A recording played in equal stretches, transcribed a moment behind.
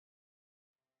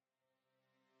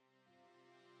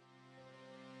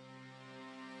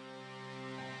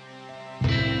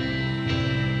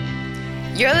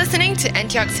You're listening to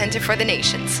Antioch Center for the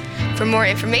Nations. For more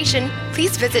information,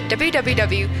 please visit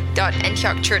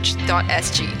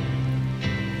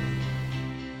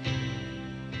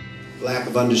www.antiochchurch.sg. Lack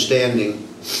of understanding.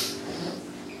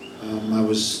 I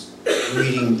was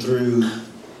reading through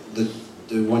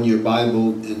the one-year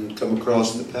Bible and come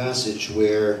across the passage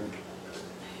where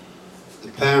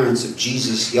the parents of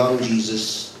Jesus, young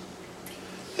Jesus,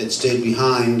 had stayed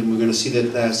behind, and we're going to see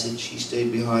that passage. He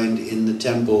stayed behind in the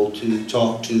temple to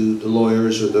talk to the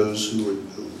lawyers or those who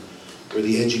were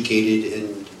the educated,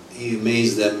 and he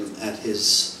amazed them at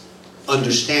his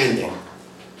understanding.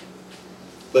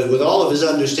 But with all of his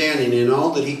understanding and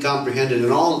all that he comprehended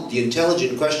and all the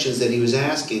intelligent questions that he was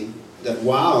asking that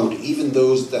wowed even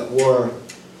those that were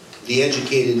the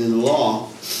educated in the law,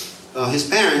 his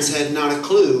parents had not a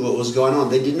clue what was going on.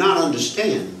 They did not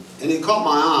understand. And it caught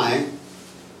my eye.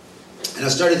 And I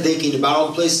started thinking about all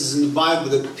the places in the Bible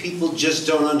that people just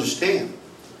don't understand.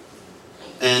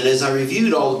 And as I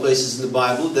reviewed all the places in the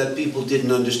Bible that people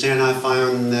didn't understand, I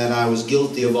found that I was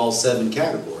guilty of all 7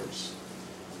 categories.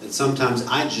 That sometimes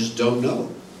I just don't know.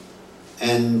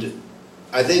 And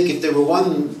I think if there were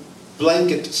one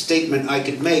blanket statement I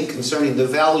could make concerning the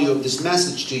value of this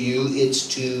message to you, it's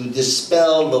to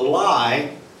dispel the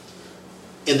lie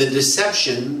and the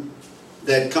deception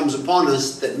that comes upon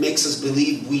us that makes us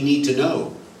believe we need to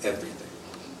know everything.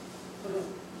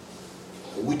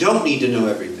 We don't need to know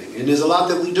everything. And there's a lot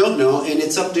that we don't know, and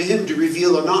it's up to Him to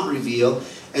reveal or not reveal.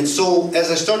 And so as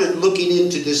I started looking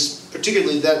into this,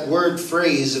 particularly that word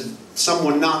phrase of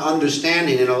someone not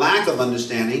understanding and a lack of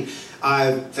understanding,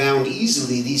 I found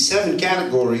easily these 7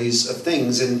 categories of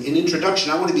things. And in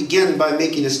introduction, I want to begin by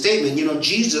making a statement. You know,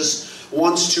 Jesus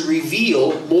wants to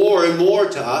reveal more and more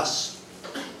to us.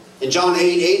 In John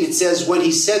 8:8 it says, when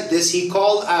he said this, he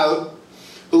called out,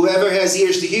 whoever has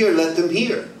ears to hear, let them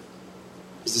hear.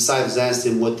 His disciples asked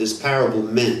him what this parable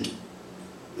meant.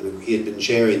 And he had been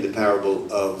sharing the parable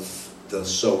of the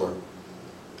sower.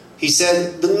 He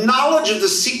said, the knowledge of the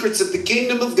secrets of the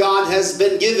kingdom of God has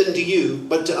been given to you,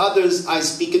 but to others I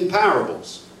speak in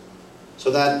parables,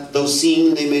 so that though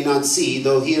seeing they may not see,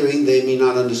 though hearing they may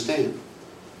not understand.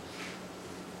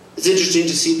 It's interesting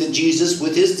to see that Jesus,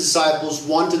 with his disciples,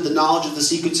 wanted the knowledge of the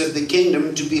secrets of the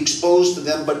kingdom to be exposed to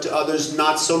them, but to others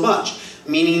not so much.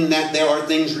 Meaning that there are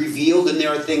things revealed and there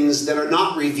are things that are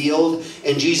not revealed,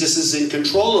 and Jesus is in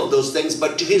control of those things.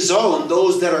 But to his own,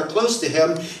 those that are close to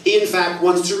him, he in fact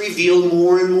wants to reveal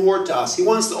more and more to us. He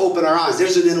wants to open our eyes.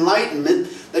 There's an enlightenment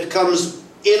that comes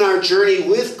in our journey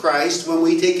with Christ when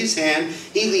we take his hand.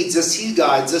 He leads us, he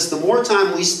guides us. The more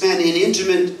time we spend in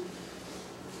intimate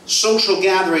social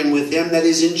gathering with him, that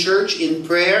is in church, in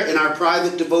prayer, in our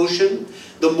private devotion,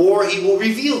 the more he will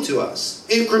reveal to us.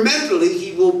 Incrementally,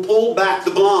 he will pull back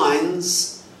the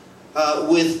blinds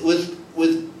with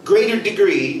greater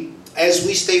degree as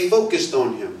we stay focused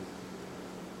on him.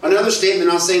 Another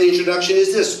statement I'll say in the introduction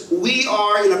is this: we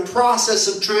are in a process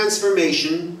of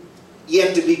transformation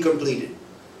yet to be completed.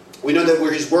 We know that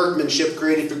we're his workmanship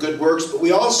created for good works, but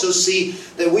we also see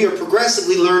that we are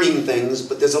progressively learning things,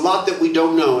 but there's a lot that we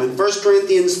don't know. And 1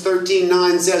 Corinthians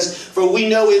 13:9 says, for we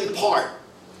know in part,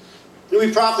 and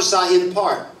we prophesy in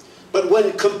part, but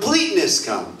when completeness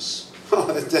comes,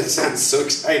 oh, that sounds so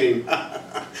exciting.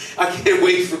 I can't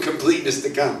wait for completeness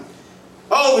to come.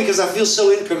 Oh, because I feel so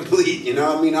incomplete, you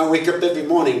know. I mean, I wake up every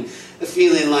morning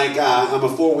feeling like I'm a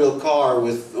 4-wheel car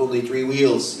with only 3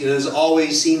 wheels. You know, there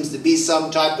always seems to be some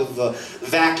type of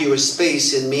vacuous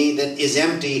space in me that is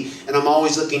empty, and I'm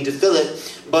always looking to fill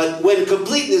it. But when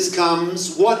completeness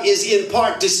comes, what is in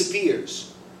part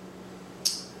disappears.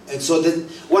 And so that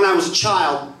when I was a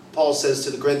child, Paul says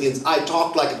to the Corinthians, I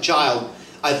talked like a child.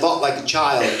 I thought like a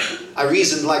child. I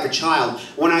reasoned like a child.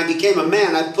 When I became a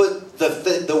man, I put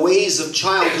the ways of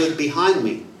childhood behind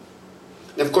me.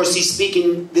 And of course, he's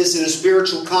speaking this in a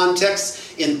spiritual context,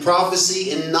 in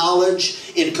prophecy, in knowledge,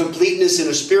 in completeness, in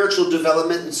a spiritual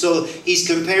development. And so he's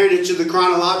comparing it to the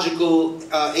chronological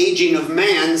aging of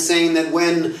man, saying that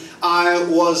when I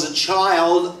was a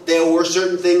child, there were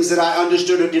certain things that I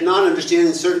understood or did not understand,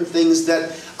 and certain things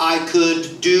that I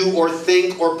could do or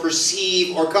think or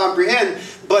perceive or comprehend.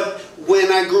 But when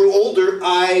I grew older,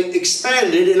 I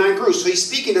expanded and I grew. So he's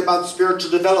speaking about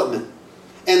spiritual development.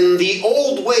 And the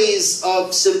old ways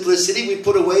of simplicity we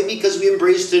put away because we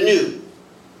embraced the new.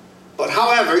 But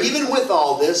however, even with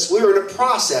all this, we're in a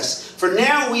process. For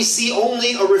now we see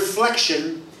only a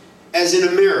reflection as in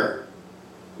a mirror.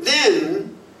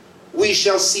 Then we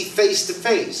shall see face to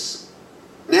face.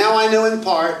 Now I know in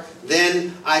part,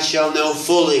 then I shall know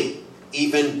fully.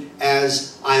 even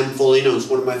as I am fully known. It's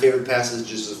one of my favorite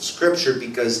passages of Scripture,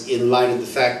 because in light of the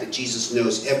fact that Jesus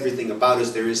knows everything about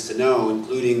us there is to know,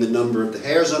 including the number of the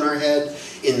hairs on our head,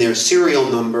 in their serial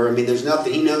number. I mean, there's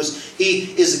nothing. He knows.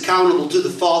 He is accountable to the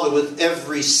Father with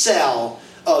every cell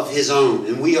of His own.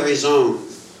 And we are His own.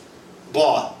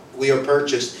 Bought. We are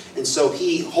purchased. And so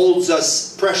He holds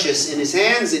us precious in His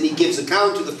hands, and He gives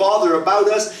account to the Father about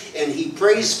us, and He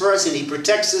prays for us, and He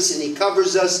protects us, and He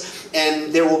covers us,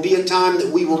 and there will be a time that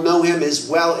we will know Him as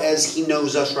well as He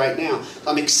knows us right now.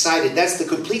 I'm excited. That's the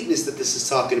completeness that this is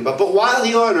talking about. But while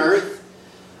He on earth,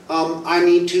 I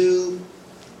need to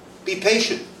be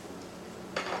patient.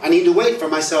 I need to wait for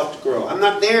myself to grow. I'm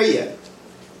not there yet.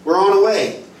 We're on our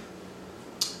way.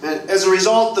 And as a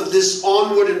result of this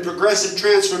onward and progressive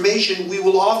transformation, we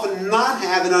will often not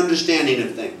have an understanding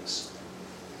of things.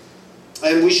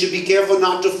 And we should be careful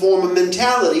not to form a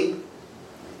mentality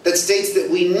that states that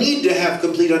we need to have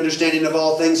complete understanding of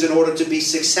all things in order to be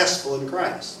successful in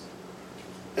Christ.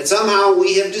 And somehow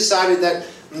we have decided that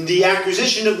the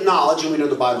acquisition of knowledge, and we know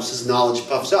the Bible says knowledge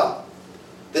puffs up,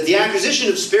 that the acquisition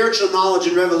of spiritual knowledge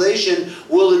and revelation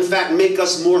will in fact make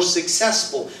us more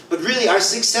successful. But really our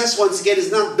success, once again,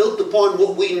 is not built upon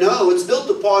what we know. It's built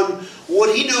upon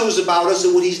what He knows about us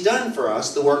and what He's done for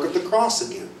us, the work of the cross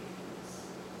again.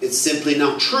 It's simply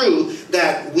not true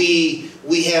that we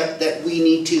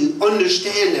need to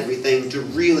understand everything to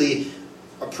really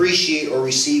appreciate or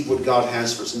receive what God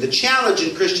has for us. And the challenge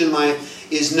in Christian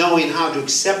life is knowing how to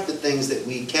accept the things that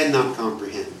we cannot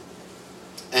comprehend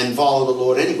and follow the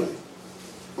Lord anyway,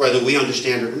 whether we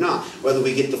understand it or not, whether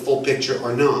we get the full picture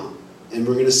or not. And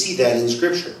we're going to see that in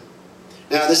Scripture.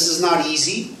 Now, this is not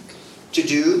easy to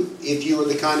do if you are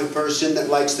the kind of person that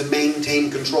likes to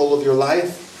maintain control of your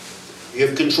life. You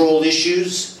have control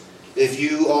issues. If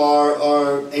you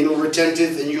are anal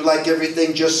retentive and you like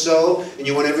everything just so, and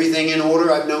you want everything in order,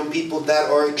 I've known people that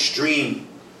are extreme.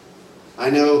 I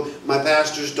know my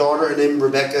pastor's daughter, her name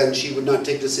Rebecca, and she would not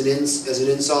take this as an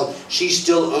insult. She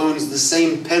still owns the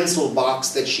same pencil box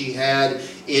that she had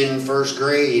in first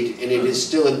grade, and it is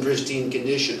still in pristine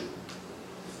condition.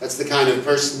 That's the kind of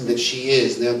person that she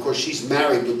is. Now, of course, she's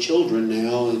married with children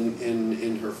now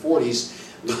in her 40s,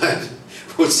 but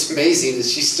what's amazing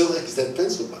is she still has that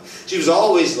pencil box. She was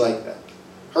always like that.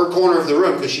 Her corner of the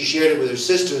room, because she shared it with her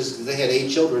sisters, because they had 8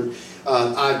 children,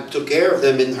 I took care of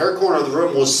them, and her corner of the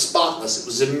room was spotless. It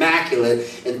was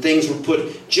immaculate, and things were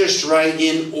put just right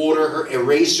in order. Her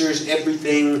erasers,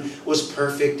 everything was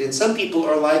perfect. And some people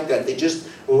are like that. They just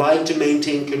like to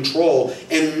maintain control.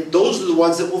 And those are the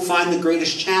ones that will find the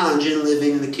greatest challenge in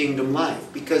living the kingdom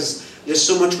life, because there's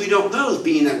so much we don't know,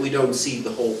 being that we don't see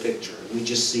the whole picture. We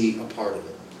just see a part of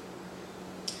it.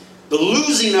 The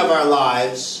losing of our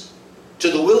lives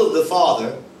to the will of the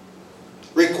Father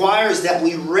requires that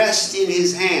we rest in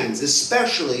His hands,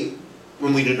 especially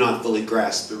when we do not fully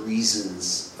grasp the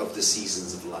reasons of the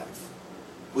seasons of life.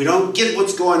 We don't get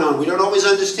what's going on. We don't always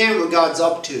understand what God's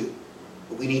up to.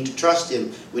 But we need to trust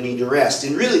Him. We need to rest.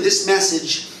 And really, this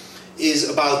message is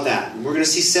about that. And we're going to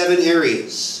see 7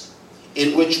 areas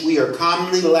in which we are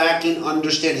commonly lacking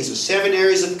understanding. So 7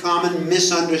 areas of common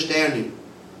misunderstanding.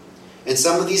 In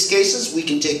some of these cases, we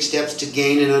can take steps to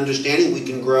gain an understanding. We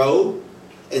can grow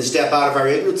and step out of our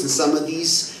ignorance. And some of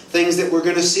these things that we're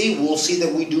going to see, we'll see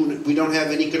that we don't have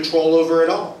any control over at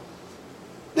all.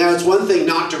 Now, it's one thing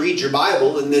not to read your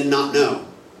Bible and then not know.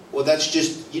 Well, that's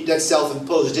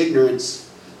self-imposed ignorance,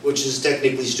 which is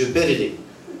technically stupidity.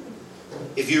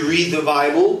 If you read the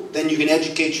Bible, then you can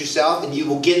educate yourself and you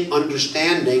will get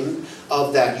understanding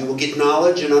of that. You will get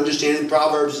knowledge and understanding.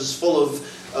 Proverbs is full of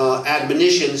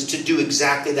admonitions to do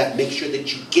exactly that. Make sure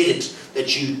that you get it,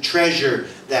 that you treasure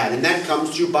that. And that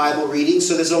comes through Bible reading.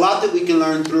 So there's a lot that we can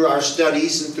learn through our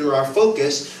studies and through our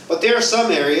focus. But there are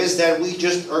some areas that we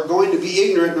just are going to be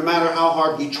ignorant no matter how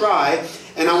hard we try.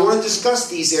 And I want to discuss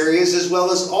these areas as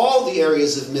well as all the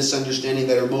areas of misunderstanding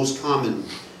that are most common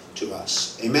to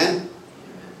us. Amen?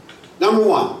 Number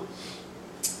 1,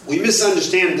 we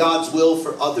misunderstand God's will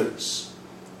for others.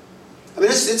 I mean,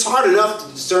 it's hard enough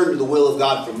to discern the will of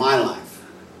God for my life.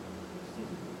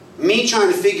 Me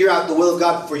trying to figure out the will of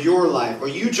God for your life, or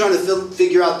you trying to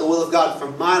figure out the will of God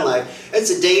for my life, it's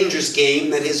a dangerous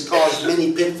game that has caused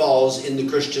many pitfalls in the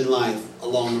Christian life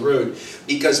along the road.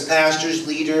 Because pastors,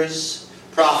 leaders,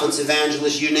 prophets,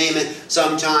 evangelists, you name it,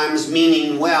 sometimes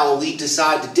meaning well, we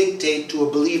decide to dictate to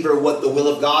a believer what the will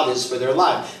of God is for their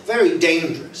life. Very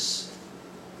dangerous.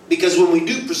 Because when we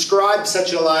do prescribe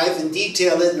such a life and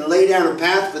detail it and lay down a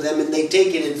path for them and they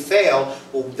take it and fail,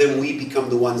 well, then we become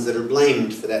the ones that are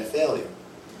blamed for that failure.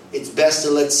 It's best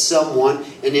to let someone,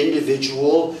 an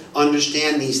individual,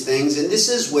 understand these things. And this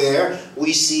is where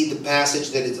we see the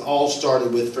passage that it all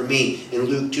started with for me in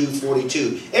Luke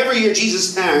 2:42. Every year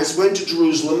Jesus' parents went to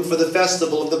Jerusalem for the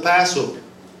festival of the Passover.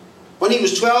 When he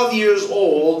was 12 years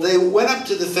old, they went up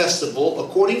to the festival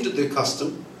according to their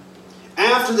custom.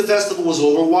 After the festival was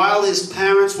over, while his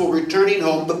parents were returning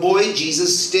home, the boy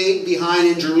Jesus stayed behind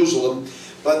in Jerusalem,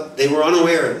 but they were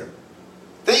unaware of it.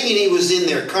 Thinking he was in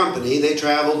their company, they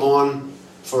traveled on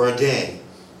for a day.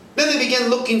 Then they began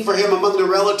looking for him among their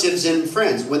relatives and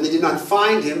friends. When they did not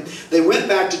find him, they went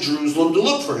back to Jerusalem to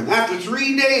look for him. After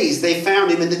 3 days, they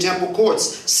found him in the temple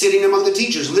courts, sitting among the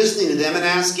teachers, listening to them and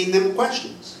asking them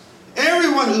questions.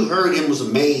 Everyone who heard him was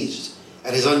amazed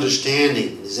at his understanding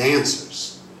and his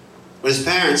answers. When his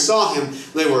parents saw him,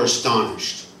 they were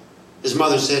astonished. His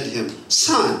mother said to him,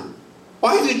 "Son,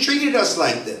 why have you treated us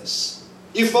like this?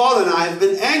 Your father and I have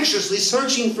been anxiously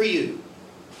searching for you."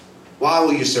 "Why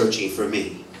were you searching for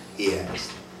me?" he asked.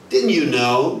 "Didn't you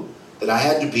know that I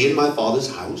had to be in my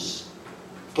father's house?"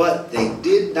 But they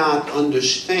did not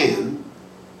understand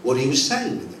what he was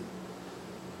saying to them.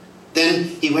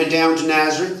 Then he went down to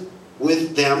Nazareth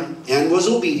with them and was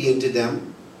obedient to them.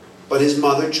 But his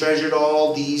mother treasured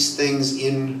all these things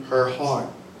in her heart.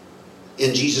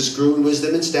 And Jesus grew in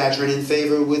wisdom and stature and in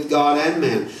favor with God and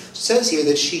man. It says here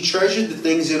that she treasured the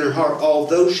things in her heart,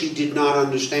 although she did not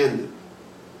understand them.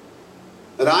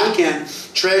 That I can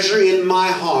treasure in my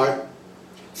heart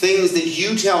things that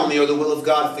you tell me are the will of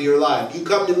God for your life. You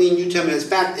come to me and you tell me. In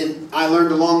fact, and I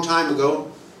learned a long time ago,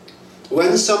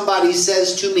 when somebody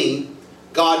says to me,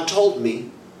 "God told me,"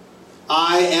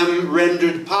 I am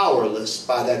rendered powerless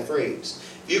by that phrase.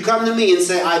 If you come to me and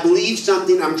say, "I believe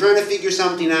something, I'm trying to figure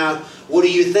something out, what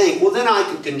do you think?" Well, then I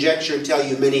can conjecture and tell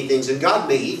you many things, and God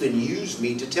may even use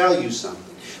me to tell you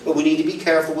something. But we need to be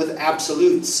careful with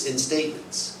absolutes in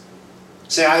statements.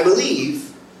 Say, "I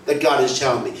believe that God is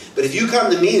telling me." But if you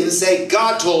come to me and say,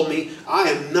 "God told me," I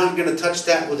am not going to touch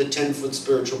that with a 10-foot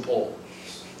spiritual pole.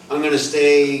 I'm going to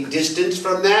stay distant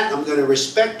from that. I'm going to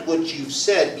respect what you've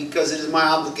said, because it is my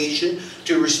obligation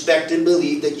to respect and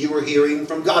believe that you are hearing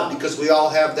from God, because we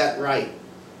all have that right.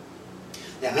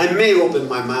 Now, I may open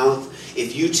my mouth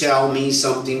if you tell me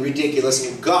something ridiculous.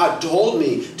 "God told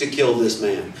me to kill this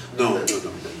man." No.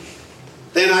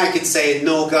 Then I could say,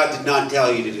 "No, God did not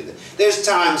tell you to do that." There's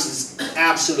times it's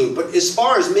absolute. But as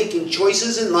far as making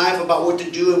choices in life about what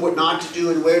to do and what not to do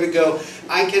and where to go,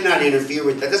 I cannot interfere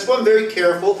with that. That's why I'm very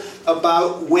careful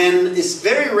about when it's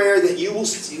very rare that you will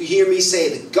hear me say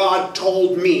that God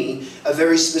told me a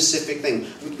very specific thing.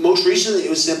 Most recently, it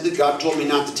was simply God told me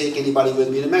not to take anybody with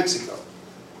me to Mexico.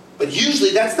 But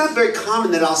usually that's not very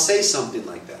common that I'll say something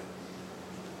like that.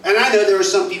 And I know there are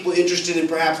some people interested in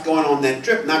perhaps going on that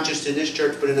trip, not just in this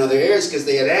church, but in other areas, because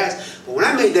they had asked. But when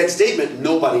I made that statement,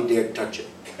 nobody dared touch it.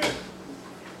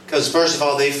 Because first of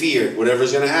all, they feared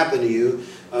whatever's going to happen to you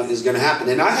is going to happen.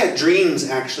 And I had dreams,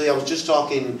 actually. I was just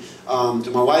talking to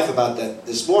my wife about that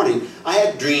this morning. I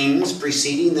had dreams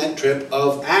preceding that trip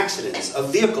of accidents,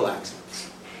 of vehicle accidents,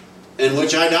 in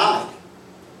which I died.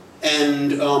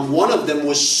 And one of them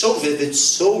was so vivid,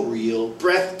 so real,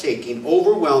 breathtaking,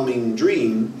 overwhelming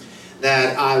dream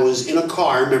that I was in a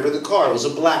car. Remember the car? It was a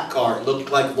black car. It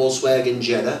looked like Volkswagen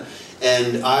Jetta.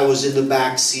 And I was in the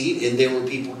back seat, and there were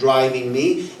people driving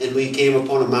me. And we came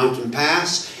upon a mountain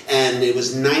pass, and it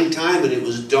was nighttime, and it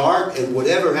was dark. And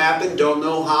whatever happened, don't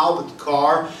know how, but the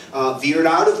car veered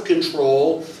out of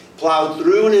control, plowed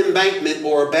through an embankment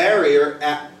or a barrier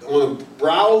on the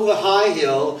brow of a high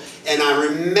hill, and I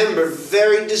remember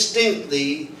very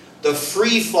distinctly the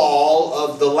free fall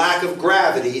of the lack of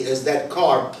gravity as that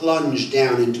car plunged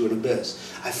down into an abyss.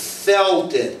 I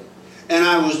felt it. And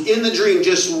I was in the dream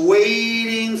just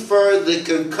waiting for the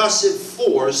concussive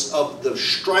force of the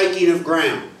striking of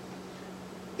ground.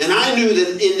 And I knew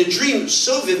that in the dream,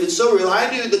 so vivid, so real, I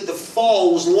knew that the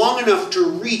fall was long enough to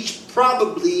reach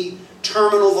probably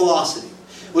terminal velocity.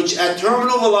 Which at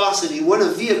terminal velocity, when a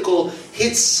vehicle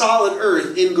hits solid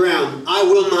earth in ground, I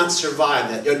will not survive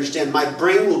that. You understand? My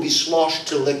brain will be sloshed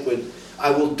to liquid. I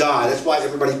will die. That's why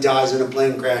everybody dies in a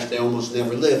plane crash. They almost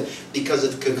never live, because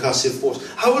of concussive force.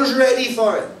 I was ready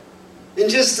for it. And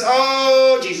just,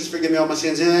 oh, Jesus, forgive me all my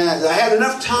sins. I had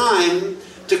enough time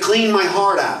to clean my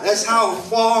heart out. That's how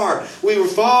far. We were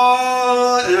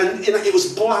far, and it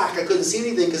was black. I couldn't see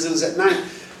anything because it was at night.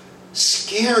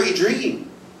 Scary dream.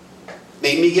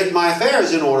 Made me get my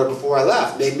affairs in order before I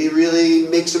left. Made me really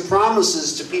make some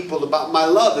promises to people about my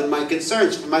love and my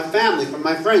concerns for my family, for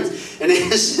my friends. And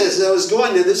as I was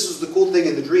going there, this was the cool thing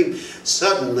in the dream.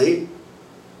 Suddenly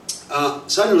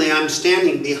I'm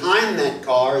standing behind that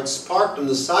car. It's parked on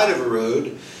the side of a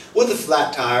road with a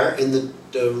flat tire, and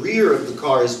the rear of the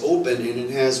car is open, and it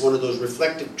has one of those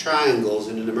reflective triangles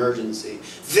in an emergency.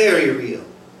 Very real.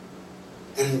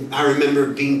 And I remember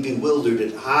being bewildered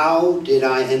at how did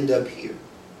I end up here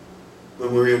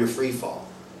when we were in a free fall?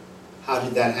 How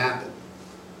did that happen?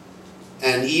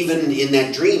 And even in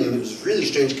that dream, it was really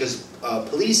strange because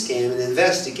police came and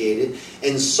investigated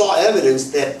and saw evidence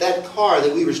that that car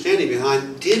that we were standing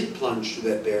behind did plunge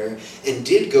through that barrier and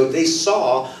did go. They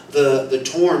saw the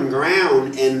torn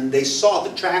ground and they saw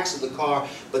the tracks of the car,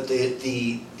 but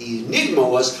the enigma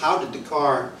was, how did the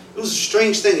car... It was a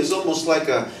strange thing. It was almost like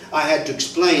I had to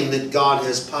explain that God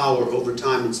has power over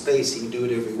time and space. He can do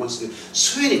whatever He wants to do.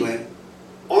 So anyway,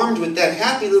 armed with that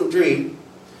happy little dream,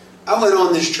 I went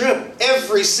on this trip.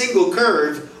 Every single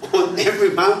curve on every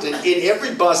mountain, in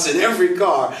every bus, in every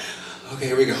car. Okay,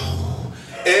 here we go.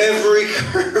 Every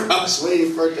curve, I was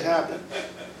waiting for it to happen.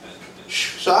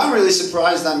 So I'm really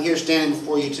surprised I'm here standing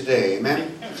before you today.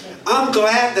 Amen? I'm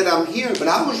glad that I'm here, but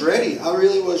I was ready. I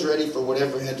really was ready for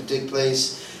whatever had to take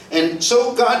place. And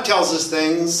so God tells us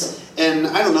things, and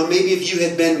I don't know, maybe if you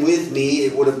had been with me,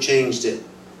 it would have changed it.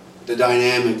 The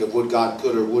dynamic of what God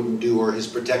could or wouldn't do, or His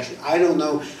protection. I don't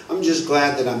know. I'm just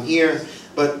glad that I'm here.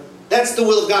 But that's the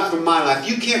will of God for my life.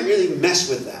 You can't really mess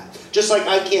with that. Just like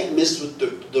I can't mess with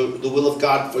the will of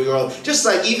God for your life. Just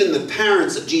like even the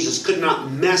parents of Jesus could not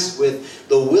mess with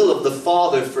the will of the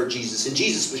Father for Jesus. And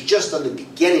Jesus was just on the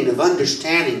beginning of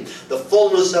understanding the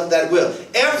fullness of that will.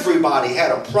 Everybody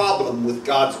had a problem with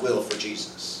God's will for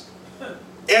Jesus.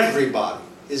 Everybody.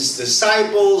 His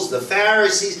disciples, the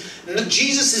Pharisees.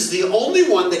 Jesus is the only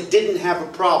one that didn't have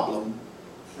a problem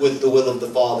with the will of the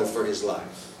Father for His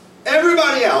life.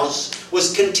 Everybody else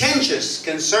was contentious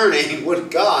concerning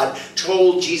what God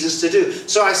told Jesus to do.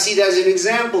 So I see that as an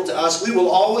example to us. We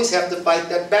will always have to fight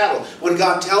that battle. When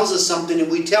God tells us something and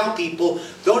we tell people,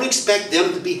 don't expect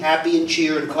them to be happy and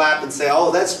cheer and clap and say,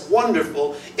 oh, that's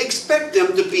wonderful. Expect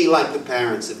them to be like the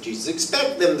parents of Jesus.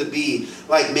 Expect them to be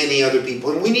like many other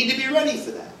people. And we need to be ready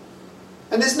for that.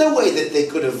 And there's no way that they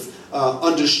could have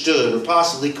understood or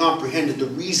possibly comprehended the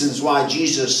reasons why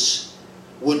Jesus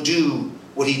would do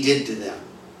what He did to them.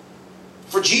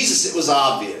 For Jesus, it was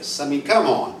obvious. I mean, come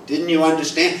on. Didn't you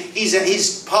understand?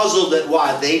 He's puzzled at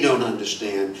why they don't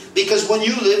understand. Because when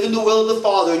you live in the will of the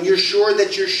Father and you're sure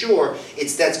that you're sure,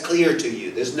 that's clear to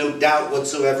you. There's no doubt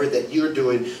whatsoever that you're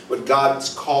doing what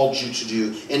God's called you to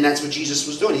do. And that's what Jesus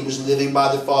was doing. He was living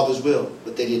by the Father's will.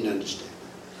 But they didn't understand.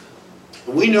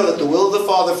 And we know that the will of the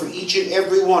Father for each and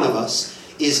every one of us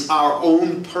is our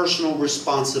own personal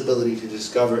responsibility to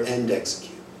discover and execute.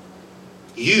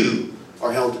 You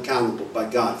are held accountable by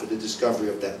God for the discovery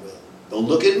of that will. Don't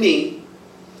look at me.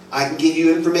 I can give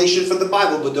you information from the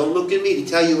Bible, but don't look at me to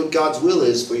tell you what God's will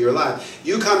is for your life.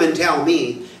 You come and tell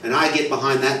me, and I get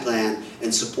behind that plan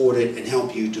and support it and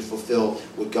help you to fulfill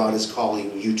what God is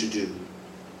calling you to do.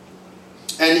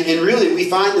 And really, we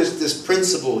find this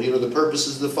principle, the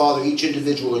purposes of the Father, each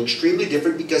individual are extremely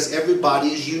different because everybody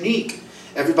is unique.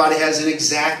 Everybody has an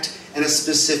exact and a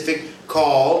specific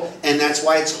call, and that's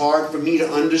why it's hard for me to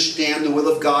understand the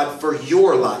will of God for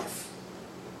your life.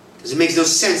 Because it makes no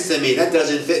sense to me. That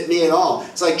doesn't fit me at all.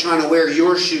 It's like trying to wear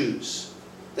your shoes.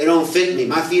 They don't fit me.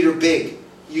 My feet are big.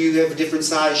 You have a different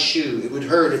size shoe. It would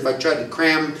hurt if I tried to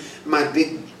cram my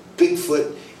big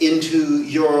foot into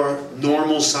your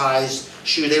normal size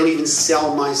shoe. They don't even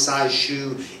sell my size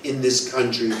shoe in this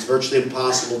country. It's virtually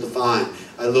impossible to find.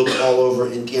 I look all over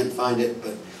and can't find it,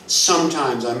 but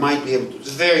sometimes I might be able to.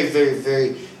 It's very, very,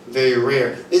 very, very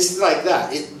rare. It's like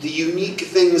that. The unique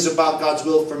things about God's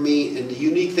will for me and the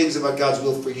unique things about God's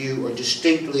will for you are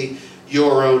distinctly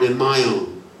your own and my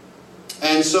own.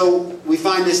 And so we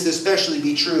find this to especially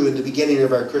be true in the beginning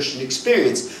of our Christian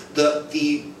experience.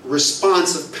 The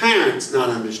response of parents not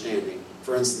understanding.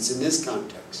 For instance, in this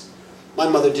context. My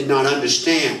mother did not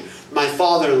understand. My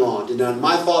father-in-law did not.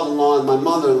 My father-in-law and my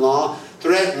mother-in-law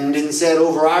threatened and said,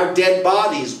 over our dead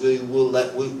bodies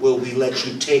will we let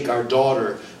you take our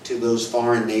daughter to those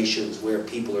foreign nations where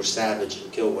people are savage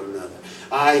and kill one another.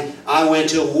 I went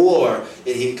to war,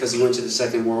 because he went to the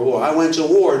Second World War. I went to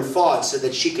war and fought so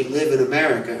that she could live in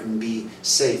America and be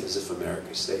safe, as if America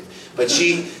is safe. But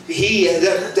he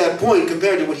at that point,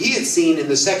 compared to what he had seen in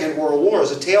the Second World War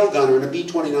as a tail gunner and a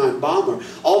B-29 bomber,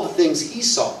 all the things he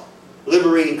saw,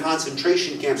 liberating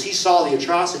concentration camps. He saw the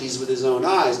atrocities with his own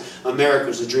eyes.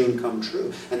 America's a dream come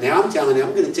true. And now I'm telling you,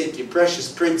 I'm going to take your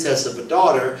precious princess of a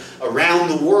daughter around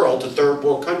the world to third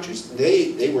world countries.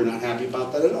 They were not happy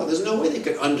about that at all. There's no way they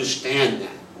could understand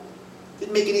that. It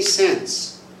didn't make any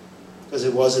sense. Because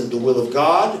it wasn't the will of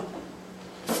God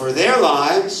for their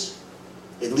lives.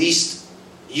 At least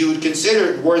You would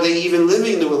consider, were they even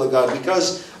living the will of God?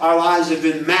 Because our lives have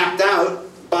been mapped out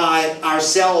by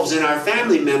ourselves and our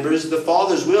family members, the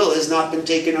Father's will has not been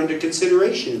taken under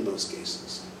consideration in most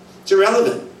cases. It's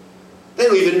irrelevant. They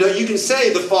don't even know. You can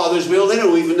say the Father's will, they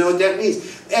don't even know what that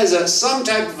means. As some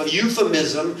type of a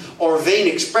euphemism or vain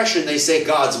expression, they say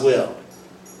God's will.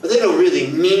 But they don't really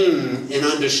mean and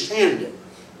understand it.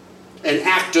 An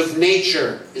act of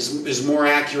nature is more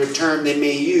accurate term they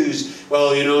may use.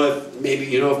 Well,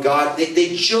 if God,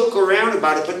 they joke around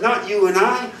about it, but not you and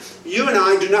I. You and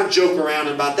I do not joke around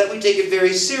about that. We take it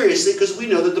very seriously because we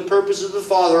know that the purposes of the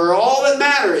Father are all that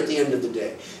matter at the end of the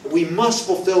day. And we must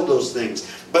fulfill those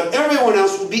things. But everyone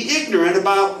else will be ignorant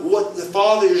about what the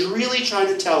Father is really trying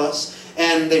to tell us,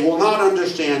 and they will not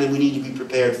understand, and we need to be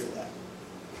prepared for that.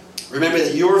 Remember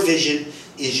that your vision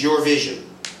is your vision.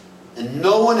 And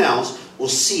no one else will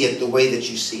see it the way that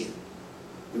you see it.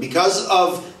 And because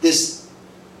of this,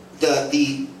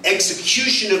 the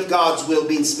execution of God's will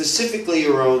being specifically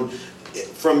your own,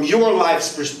 from your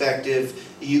life's perspective,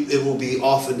 it will be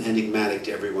often enigmatic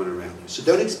to everyone around you. So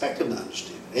don't expect them to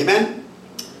understand. Amen?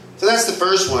 So that's the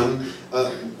first one.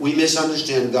 We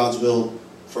misunderstand God's will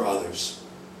for others.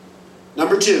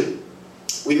 Number two,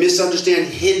 we misunderstand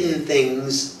hidden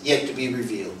things yet to be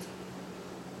revealed.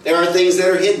 There are things that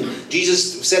are hidden.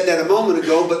 Jesus said that a moment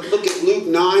ago, but look at Luke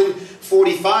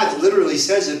 9:45. It literally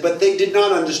says it, but they did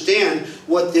not understand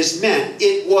what this meant.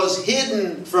 It was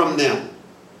hidden from them,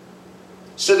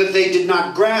 so that they did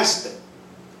not grasp it.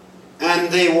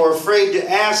 And they were afraid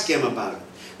to ask him about it.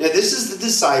 Now this is the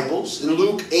disciples. In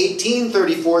Luke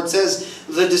 18:34 it says,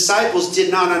 the disciples did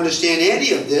not understand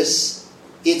any of this.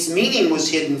 Its meaning was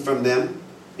hidden from them,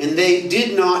 and they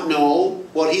did not know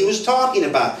what he was talking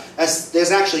about.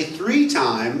 There's actually 3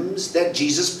 times that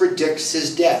Jesus predicts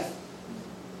his death.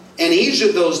 And each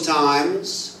of those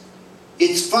times,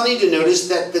 it's funny to notice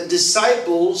that the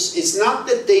disciples, it's not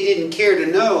that they didn't care to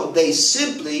know, they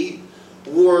simply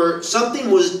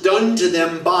something was done to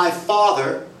them by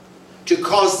Father to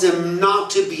cause them not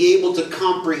to be able to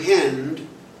comprehend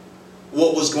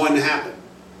what was going to happen.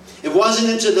 It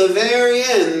wasn't until the very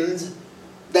end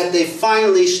that they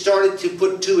finally started to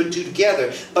put 2 and 2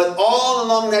 together. But all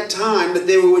along that time that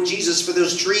they were with Jesus for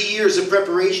those 3 years of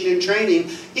preparation and training,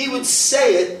 he would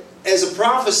say it as a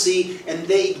prophecy, and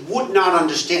they would not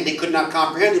understand. They could not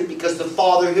comprehend it because the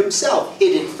Father himself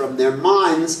hid it from their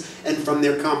minds and from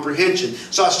their comprehension.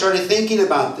 So I started thinking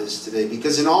about this today,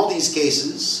 because in all these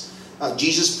cases,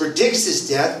 Jesus predicts his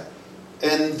death,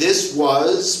 and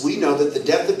we know that the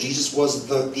death of Jesus was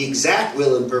the exact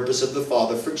will and purpose of the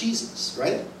Father for Jesus,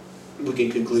 right? We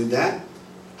can conclude that.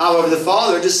 However, the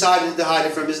Father decided to hide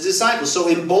it from his disciples. So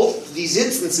in both these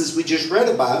instances we just read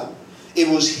about, it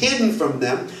was hidden from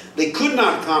them. They could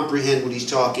not comprehend what he's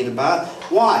talking about.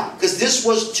 Why? Because this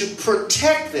was to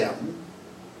protect them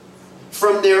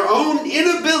from their own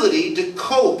inability to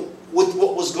cope with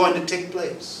what was going to take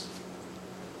place.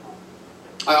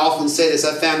 I often say this,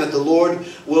 I found that the Lord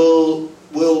will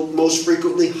most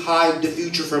frequently hide the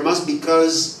future from us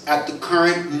because at the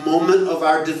current moment of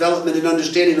our development and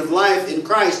understanding of life in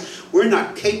Christ, we're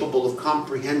not capable of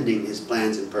comprehending his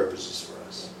plans and purposes for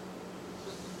us.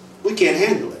 We can't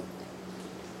handle it.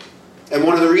 And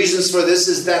one of the reasons for this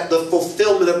is that the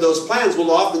fulfillment of those plans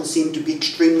will often seem to be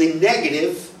extremely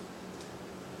negative,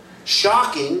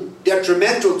 shocking,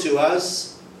 detrimental to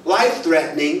us,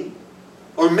 life-threatening,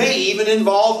 or may even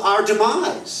involve our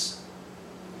demise,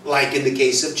 like in the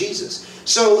case of Jesus.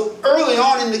 So early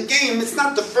on in the game, it's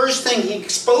not the first thing he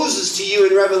exposes to you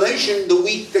in Revelation the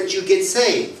week that you get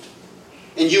saved.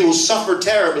 And you will suffer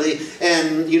terribly,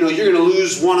 and you're going to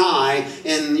lose one eye,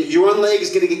 and your one leg is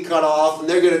going to get cut off, and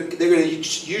they're going to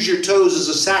use your toes as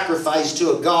a sacrifice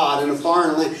to a god in a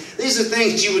foreign land. These are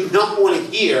things you would not want to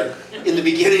hear in the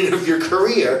beginning of your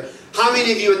career. How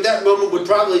many of you at that moment would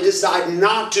probably decide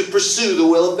not to pursue the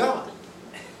will of God?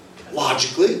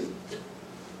 Logically.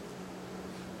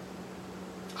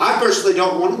 I personally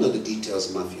don't want to know the details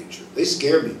of my future. They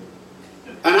scare me.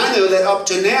 And I know that up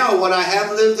to now, what I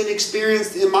have lived and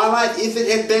experienced in my life, if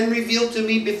it had been revealed to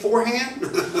me beforehand,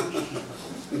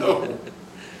 no.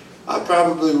 I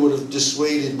probably would have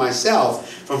dissuaded myself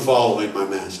from following my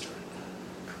master.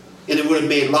 And it would have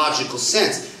made logical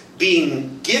sense.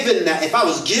 Being given that, if I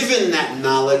was given that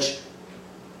knowledge,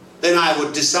 then I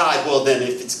would decide, well then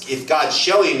if God's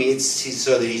showing me, it's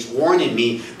so that he's warning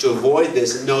me to avoid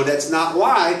this. And no, that's not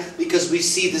why, because we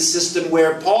see the system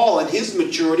where Paul in his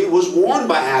maturity was warned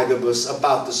by Agabus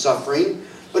about the suffering,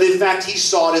 but in fact he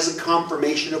saw it as a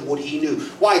confirmation of what he knew.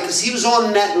 Why? Because he was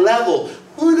on that level.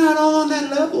 We're not all on that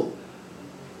level.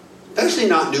 Especially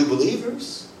not new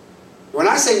believers. When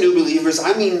I say new believers,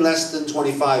 I mean less than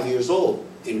 25 years old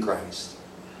in Christ.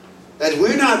 That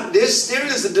we're not, there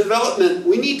is a development.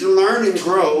 We need to learn and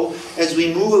grow as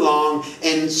we move along.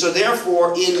 And so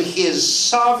therefore, in His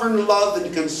sovereign love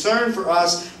and concern for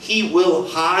us, He will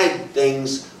hide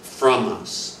things from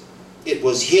us. It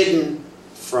was hidden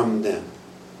from them.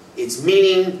 Its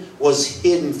meaning was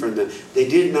hidden from them. They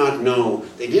did not know.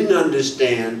 They didn't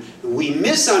understand. We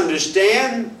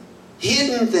misunderstand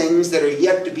hidden things that are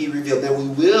yet to be revealed. Now we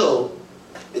will,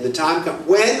 in the time come,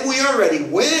 when we are ready,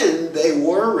 when they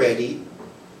were ready,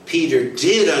 Peter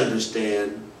did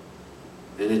understand,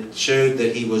 and it showed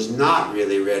that he was not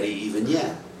really ready even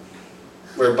yet.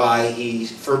 Whereby he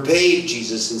forbade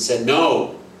Jesus and said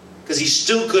no, because he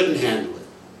still couldn't handle it.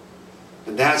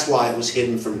 And that's why it was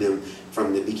hidden from them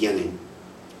from the beginning.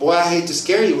 Boy, I hate to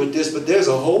scare you with this, but there's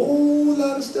a whole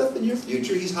lot of stuff in your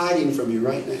future He's hiding from you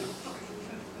right now.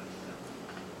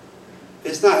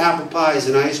 It's not apple pies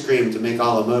and ice cream to make a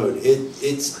la mode.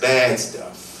 It's bad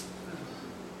stuff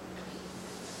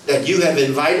that you have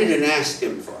invited and asked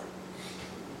Him for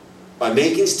by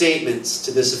making statements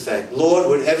to this effect. Lord,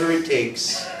 whatever it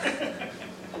takes,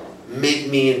 make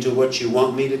me into what you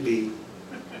want me to be.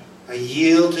 I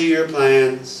yield to your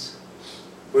plans.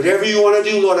 Whatever you want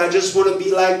to do, Lord, I just want to be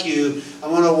like you. I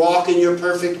want to walk in your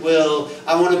perfect will.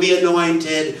 I want to be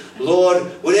anointed. Lord,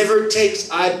 whatever it takes,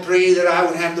 I pray that I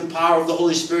would have the power of the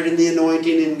Holy Spirit and the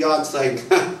anointing. And God's like,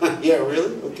 yeah,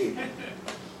 really? Okay.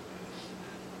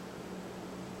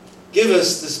 Give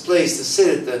us this place to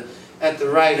sit at the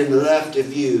right and the left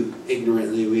of you,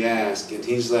 ignorantly we ask. And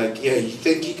He's like, yeah, you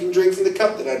think you can drink from the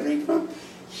cup that I drink from?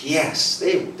 Yes,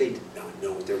 they did not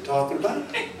know what they were talking about.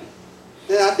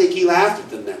 I think He laughed at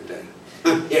them that day.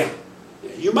 Yeah,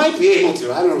 you might be able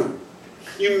to. I don't know.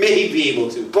 You may be able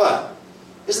to, but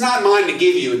it's not mine to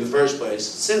give you in the first place.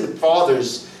 It's in the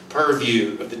Father's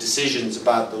purview of the decisions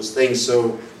about those things.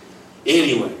 So,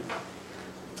 anyway,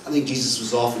 I think Jesus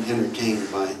was often entertained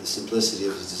by the simplicity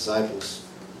of His disciples.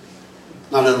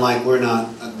 Not unlike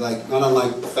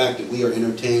the fact that we are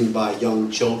entertained by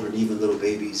young children, even little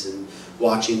babies, and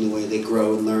watching the way they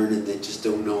grow and learn, and they just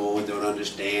don't know and don't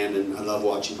understand. And I love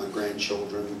watching my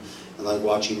grandchildren. I like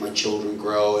watching my children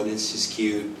grow, and it's just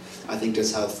cute. I think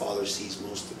that's how the Father sees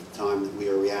most of the time, that we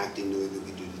are reacting to the way that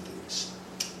we do the things.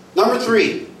 Number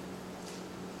 3,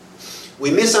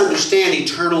 we misunderstand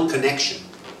eternal connection.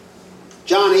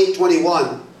 John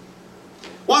 8:21.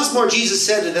 Once more Jesus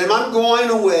said to them, I'm going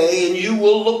away, and you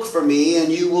will look for me,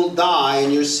 and you will die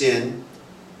in your sin.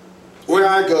 Where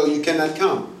I go, you cannot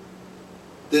come.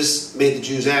 This made the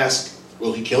Jews ask,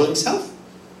 will He kill Himself?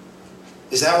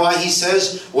 Is that why He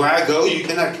says, where I go, you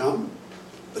cannot come?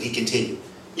 But He continued,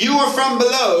 you are from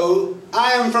below,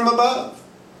 I am from above.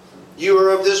 You are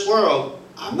of this world,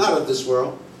 I'm not of this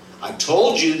world. I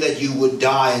told you that you would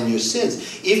die in your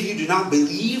sins. If you do not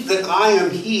believe that I am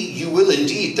He, you will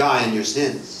indeed die in your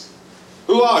sins.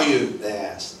 Who are you? They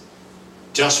asked.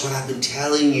 Just what I've been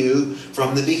telling you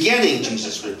from the beginning,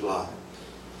 Jesus replied.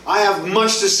 I have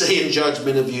much to say in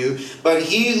judgment of you, but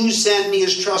He who sent me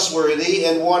is trustworthy,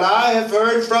 and what I have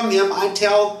heard from Him I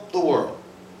tell the world.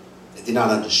 They did not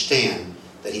understand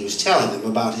that He was telling them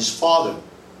about His Father.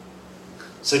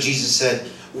 So Jesus said,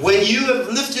 when you have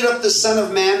lifted up the Son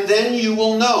of Man, then you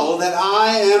will know that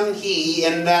I am He,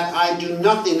 and that I do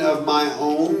nothing of my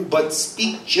own, but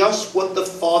speak just what the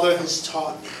Father has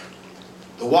taught me.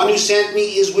 The one who sent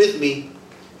me is with me.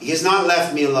 He has not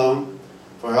left me alone,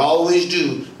 for I always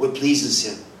do what pleases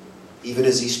Him. Even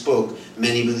as He spoke,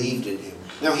 many believed in Him.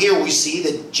 Now here we see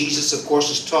that Jesus, of course,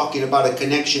 is talking about a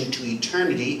connection to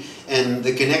eternity, and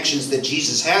the connections that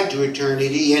Jesus had to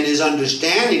eternity, and His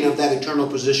understanding of that eternal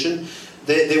position.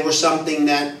 They were something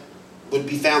that would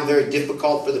be found very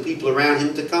difficult for the people around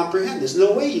Him to comprehend. There's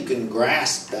no way you can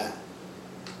grasp that.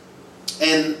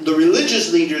 And the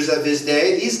religious leaders of His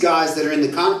day, these guys that are in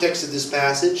the context of this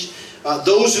passage,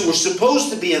 those who were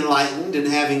supposed to be enlightened and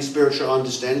having spiritual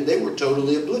understanding, they were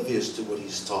totally oblivious to what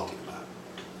He's talking about.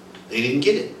 They didn't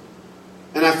get it.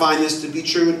 And I find this to be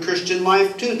true in Christian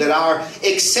life too, that our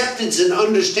acceptance and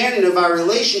understanding of our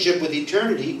relationship with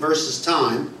eternity versus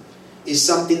time is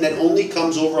something that only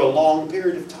comes over a long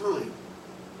period of time.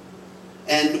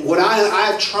 And what I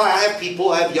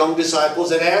have young disciples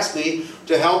that ask me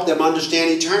to help them understand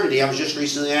eternity. I was just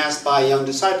recently asked by a young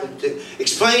disciple to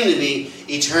explain to me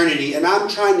eternity, and I'm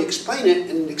trying to explain it,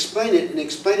 and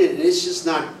it's just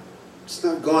not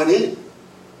going in.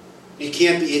 It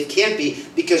can't be,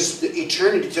 because the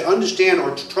eternity, to understand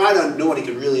or to try to know what he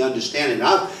could really understand it.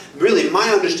 My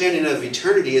understanding of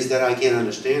eternity is that I can't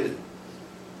understand it.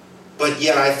 But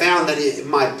yet I found that in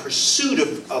my pursuit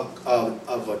of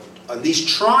at least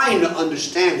trying to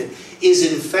understand it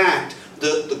is in fact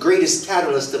the greatest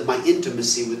catalyst of my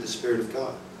intimacy with the Spirit of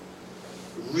God.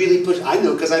 Really I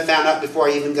know, because I found out before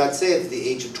I even got saved at the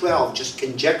age of 12, just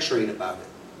conjecturing about it.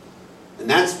 And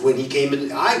that's when he came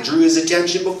in. I drew his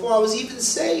attention before I was even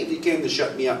saved. He came to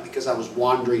shut me up because I was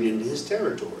wandering into his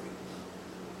territory.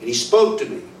 And he spoke to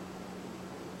me.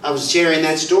 I was sharing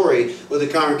that story with a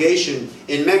congregation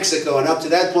in Mexico, and up to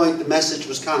that point the message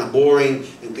was kind of boring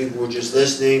and people were just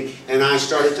listening. And I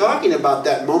started talking about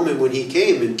that moment when he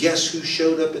came, and guess who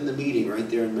showed up in the meeting right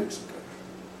there in Mexico?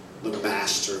 The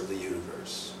Master of the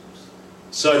universe.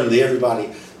 Suddenly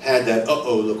everybody had that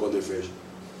uh-oh look on their face.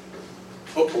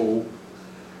 Uh-oh.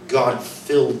 God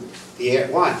filled the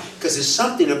air. Why? Because there's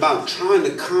something about trying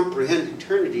to comprehend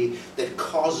eternity that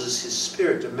causes His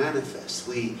Spirit to manifest.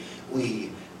 We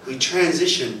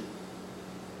transition.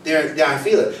 There I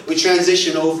feel it. We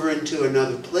transition over into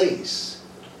another place.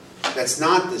 That's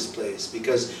not this place,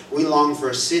 because we long for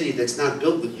a city that's not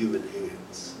built with human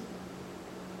hands,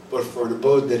 but for an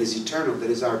abode that is eternal, that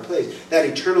is our place. That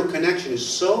eternal connection is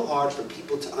so hard for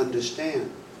people to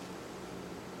understand.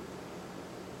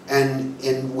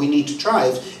 And we need to try.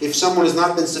 If someone has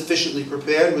not been sufficiently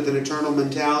prepared with an eternal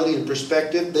mentality and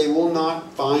perspective, they will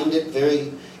not find it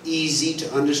very easy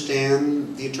to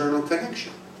understand the eternal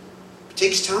connection. It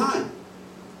takes time.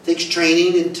 It takes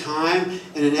training and time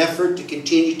and an effort to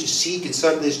continue to seek, and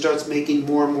suddenly it starts making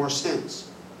more and more sense.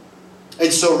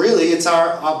 And so really it's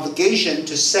our obligation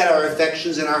to set our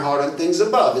affections and our heart on things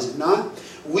above, is it not?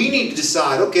 We need to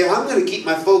decide, okay, I'm going to keep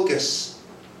my focus.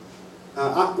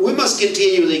 We must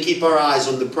continually keep our eyes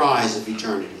on the prize of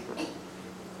eternity.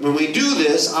 When we do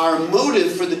this, our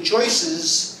motive for the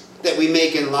choices that we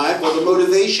make in life, or the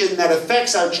motivation that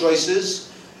affects our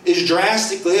choices, is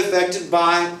drastically affected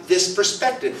by this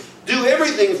perspective. Do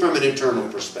everything from an eternal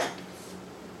perspective.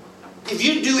 If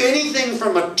you do anything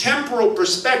from a temporal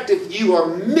perspective, you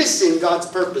are missing God's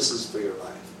purposes for your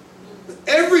life.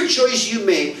 Every choice you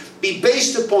make be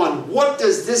based upon, what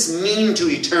does this mean to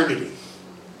eternity?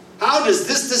 How does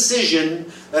this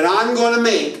decision that I'm going to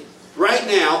make right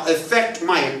now affect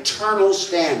my eternal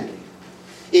standing?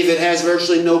 If it has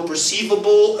virtually no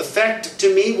perceivable effect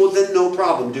to me, well then no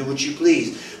problem, do what you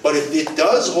please. But if it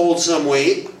does hold some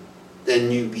weight, then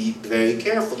you be very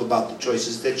careful about the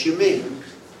choices that you make.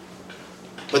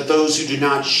 But those who do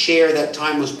not share that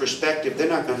timeless perspective, they're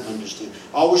not going to understand.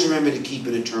 Always remember to keep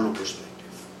an eternal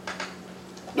perspective.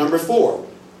 Number 4.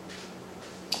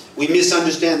 We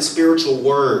misunderstand spiritual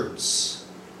words.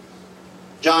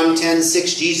 John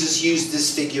 10:6, Jesus used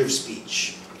this figure of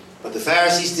speech. But the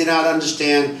Pharisees did not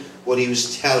understand what He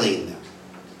was telling them.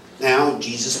 Now,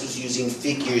 Jesus was using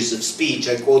figures of speech.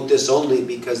 I quote this only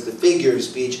because the figure of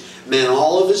speech meant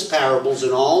all of His parables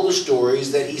and all the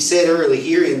stories that He said early,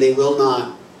 hearing they will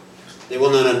not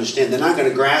understand. They're not going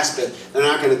to grasp it. They're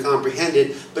not going to comprehend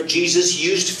it. But Jesus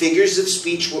used figures of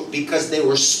speech because they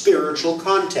were spiritual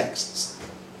contexts.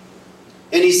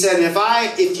 And He said,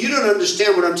 if you don't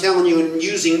understand what I'm telling you in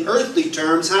using earthly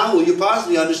terms, how will you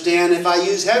possibly understand if I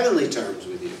use heavenly terms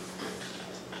with you?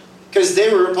 Because they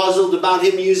were puzzled about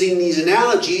Him using these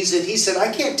analogies, and He said,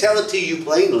 I can't tell it to you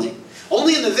plainly.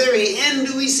 Only in the very end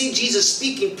do we see Jesus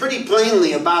speaking pretty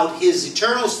plainly about His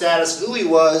eternal status, who He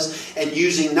was, and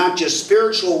using not just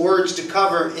spiritual words to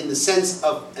cover in the sense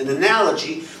of an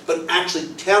analogy, but actually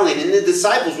telling. And the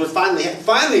disciples would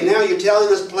finally, now you're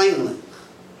telling us plainly.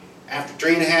 After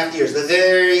 3.5 years, the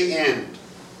very end,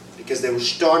 because they were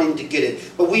starting to get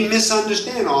it. But we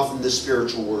misunderstand often the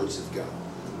spiritual words of God.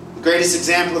 The greatest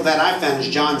example of that I found is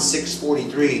John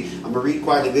 6:43. I'm going to read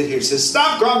quite a bit here. It says,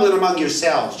 "Stop grumbling among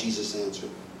yourselves," Jesus answered.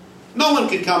 "No one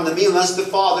can come to me unless the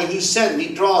Father who sent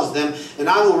me draws them, and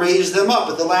I will raise them up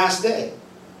at the last day.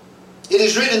 It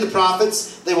is written in the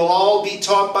prophets, they will all be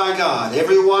taught by God.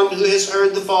 Everyone who has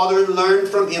heard the Father and learned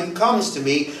from Him comes to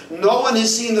me. No one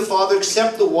has seen the Father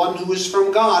except the one who is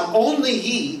from God. Only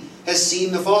He has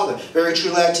seen the Father. Very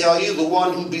truly I tell you, the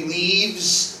one who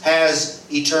believes has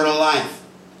eternal life.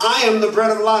 I am the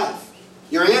bread of life.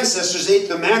 Your ancestors ate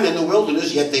the manna in the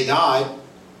wilderness, yet they died.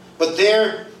 But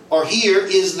here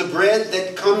is the bread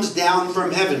that comes down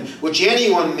from heaven, which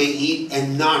anyone may eat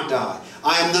and not die.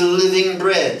 I am the living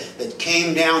bread that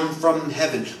came down from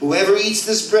heaven. Whoever eats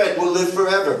this bread will live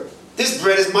forever. This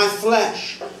bread is my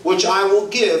flesh, which I will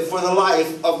give for the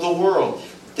life of the world."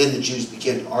 Then the Jews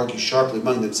began to argue sharply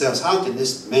among themselves, "How can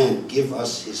this man give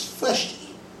us his flesh to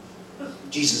eat?"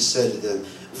 Jesus said to them,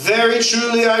 "Very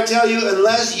truly I tell you,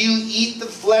 unless you eat the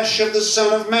flesh of the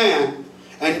Son of Man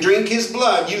and drink His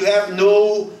blood, you have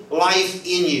no life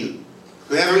in you.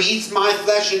 Whoever eats my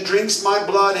flesh and drinks my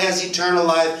blood has eternal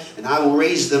life, and I will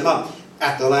raise them up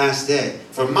at the last day.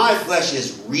 For my flesh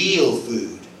is real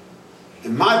food,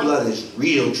 and my blood is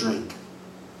real drink.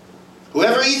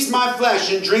 Whoever eats my flesh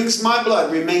and drinks my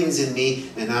blood remains in me,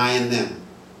 and I in them.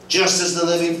 Just as the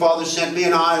living Father sent me,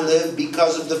 and I live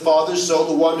because of the Father, so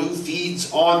the one who feeds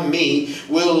on me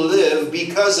will live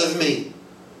because of me.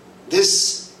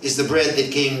 This is the bread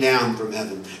that came down from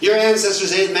heaven. Your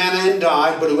ancestors ate manna and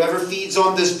died, but whoever feeds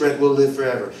on this bread will live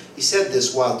forever. He said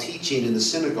this while teaching in the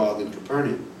synagogue in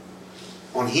Capernaum.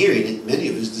 On hearing it, many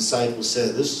of his disciples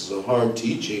said, "This is a hard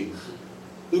teaching.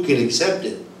 Who can accept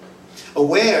it?"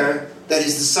 Aware that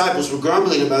his disciples were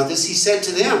grumbling about this, he said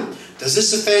to them, "Does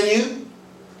this offend you?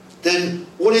 Then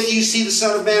what if you see the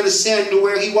Son of Man ascend to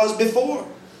where he was before?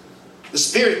 The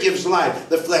Spirit gives life.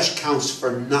 The flesh counts for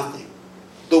nothing.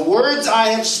 The words I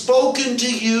have spoken to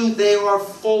you, they are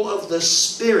full of the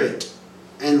Spirit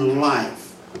and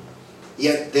life.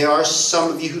 Yet there are some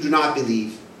of you who do not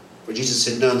believe." For Jesus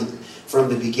had known from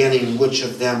the beginning which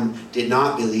of them did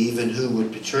not believe and who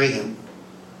would betray him.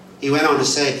 He went on to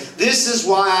say, "This is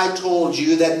why I told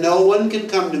you that no one can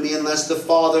come to me unless the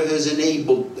Father has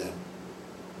enabled them."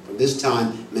 From this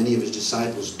time, many of his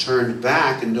disciples turned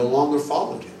back and no longer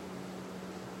followed him.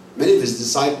 Many of his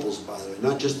disciples, by the way,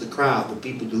 not just the crowd, but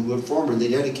people who were formerly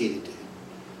dedicated to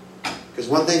him. Because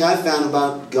one thing I found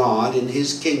about God and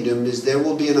his kingdom is there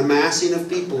will be an amassing of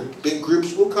people. Big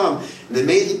groups will come, and they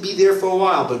may be there for a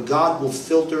while, but God will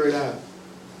filter it out.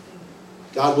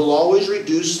 God will always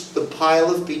reduce the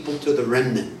pile of people to the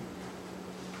remnant.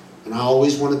 And I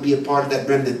always want to be a part of that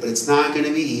remnant, but it's not going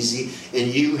to be easy.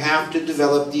 And you have to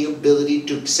develop the ability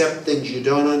to accept things you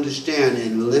don't understand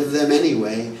and live them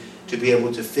anyway to be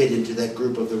able to fit into that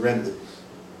group of the remnant.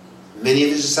 Many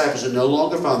of his disciples are no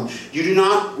longer found. "You do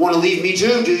not want to leave me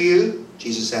too, do you?"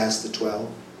 Jesus asked the 12.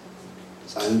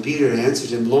 Simon Peter answered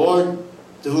him, "Lord,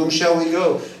 to whom shall we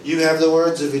go? You have the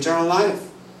words of eternal life.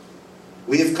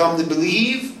 We have come to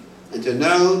believe and to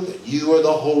know that you are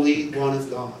the Holy One of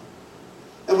God."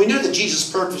 And we know that Jesus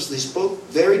purposely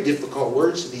spoke very difficult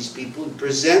words to these people and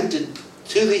presented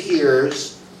to the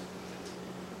hearers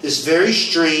this very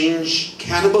strange,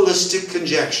 cannibalistic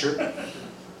conjecture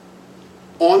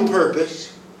on purpose.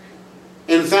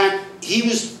 In fact, he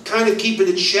was kind of keeping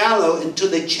it shallow until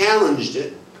they challenged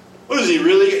it. What is he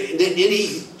really? And then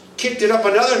he kicked it up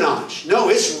another notch. No,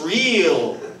 it's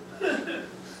real.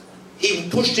 He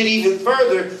pushed it even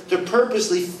further to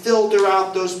purposely filter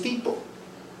out those people.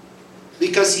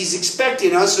 Because he's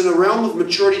expecting us in a realm of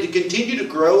maturity to continue to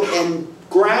grow and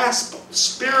grasp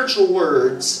spiritual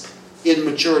words in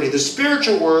maturity. The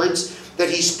spiritual words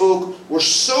that he spoke were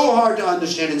so hard to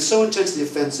understand and so intensely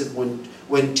offensive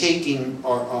when taking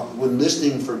or when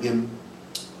listening from him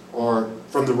or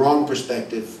from the wrong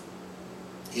perspective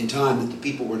in time that the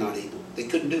people were not able. They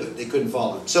couldn't do it. They couldn't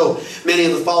follow him. So many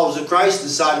of the followers of Christ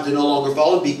decided to no longer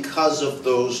follow because of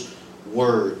those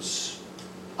words.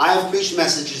 I have preached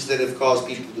messages that have caused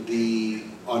people to be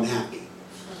unhappy.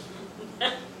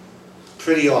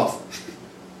 Pretty often.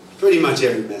 Pretty much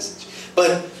every message.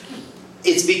 But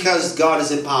it's because God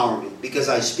is empowering me. Because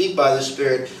I speak by the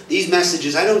Spirit. These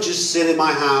messages, I don't just sit in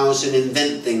my house and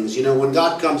invent things. You know, when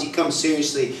God comes, he comes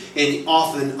seriously. And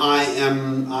often I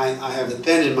have the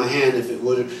pen in my hand, if it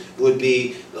would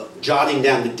be jotting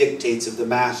down the dictates of the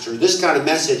Master. This kind of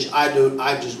message,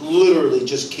 I just literally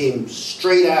just came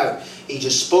straight out. He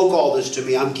just spoke all this to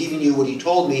me. I'm giving you what he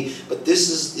told me. But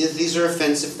these are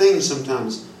offensive things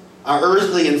sometimes. Our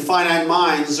earthly and finite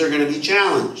minds are going to be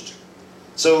challenged.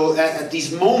 So at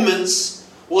these moments,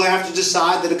 we'll have to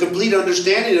decide that a complete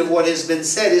understanding of what has been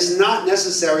said is not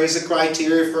necessary as a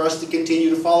criteria for us to continue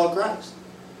to follow Christ.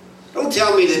 Don't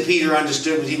tell me that Peter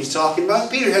understood what he was talking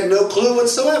about. Peter had no clue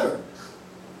whatsoever.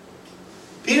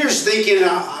 Peter's thinking,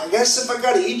 I guess if I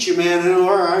got to eat you, man,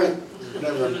 all right,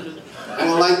 whatever. I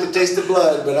don't like the taste of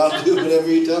blood, but I'll do whatever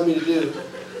you tell me to do.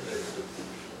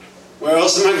 Where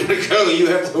else am I going to go? You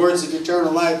have the words of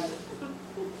eternal life.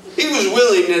 He was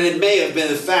willing that it may have been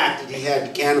the fact that he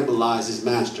had to cannibalize his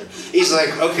master. He's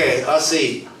like, okay, I'll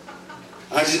see.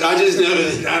 I just know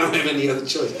that I don't have any other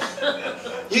choice.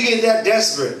 You get that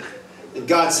desperate, and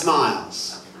God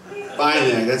smiles.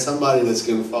 Finally, I got somebody that's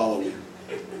going to follow me.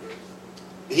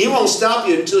 And he won't stop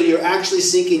you until you're actually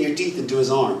sinking your teeth into his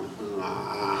arm.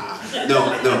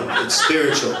 No, it's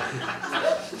spiritual.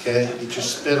 Okay, get your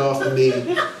spit off of me.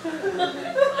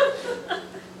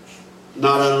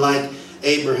 Not unlike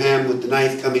Abraham with the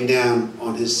knife coming down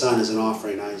on his son as an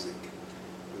offering, Isaac.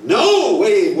 No,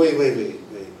 wait.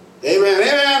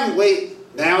 Abraham, wait.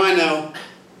 Now I know.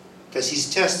 Because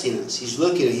he's testing us. He's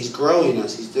looking at us. He's growing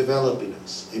us. He's developing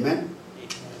us. Amen?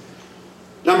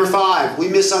 Number 5, we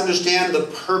misunderstand the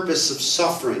purpose of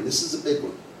suffering. This is a big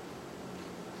one.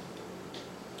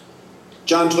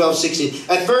 John 12:16.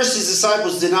 At first his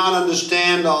disciples did not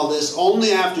understand all this.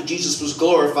 Only after Jesus was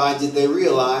glorified did they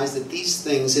realize that these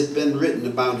things had been written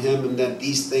about him and that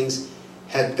these things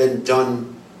had been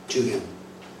done to him.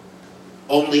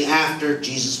 Only after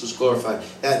Jesus was glorified.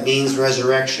 That means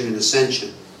resurrection and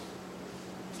ascension.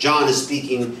 John is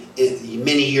speaking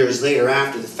many years later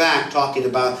after the fact, talking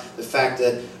about the fact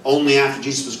that only after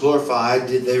Jesus was glorified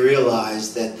did they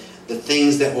realize that the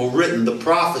things that were written, the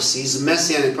prophecies, the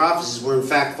messianic prophecies, were in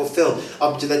fact fulfilled.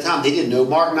 Up to that time, they didn't know.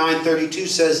 Mark 9:32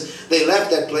 says they left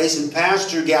that place and passed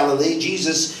through Galilee.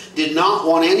 Jesus did not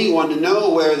want anyone to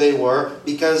know where they were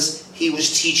because he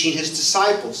was teaching his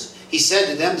disciples. He said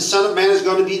to them, the Son of Man is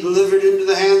going to be delivered into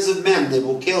the hands of men. They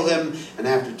will kill him, and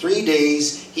after 3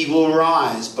 days he will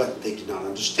rise. But they did not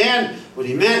understand what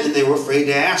he meant, and they were afraid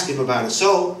to ask him about it.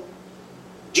 So,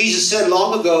 Jesus said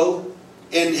long ago,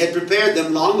 and had prepared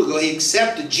them long ago,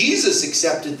 Jesus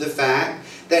accepted the fact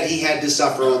that he had to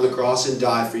suffer on the cross and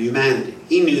die for humanity.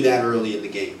 He knew that early in the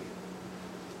game.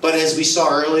 But as we saw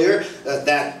earlier,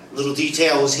 that little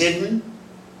detail was hidden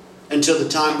until the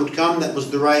time would come that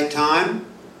was the right time.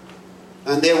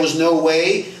 And there was no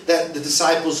way that the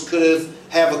disciples could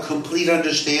have a complete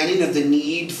understanding of the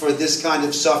need for this kind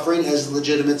of suffering as a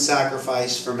legitimate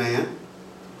sacrifice for man.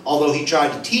 Although he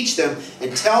tried to teach them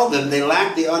and tell them, they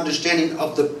lacked the understanding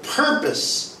of the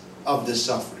purpose of this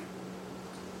suffering.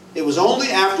 It was only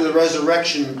after the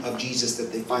resurrection of Jesus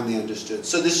that they finally understood.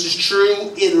 So this is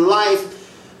true in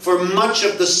life for much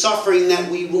of the suffering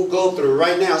that we will go through.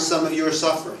 Right now, some of you are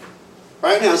suffering.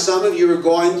 Right now, some of you are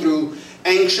going through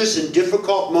anxious and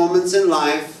difficult moments in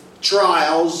life.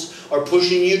 Trials are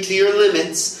pushing you to your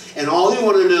limits. And all you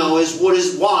want to know is,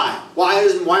 why? Why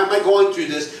am I going through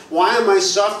this? Why am I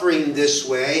suffering this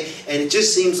way? And it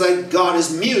just seems like God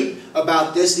is mute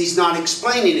about this. He's not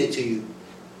explaining it to you.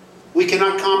 We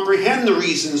cannot comprehend the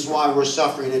reasons why we're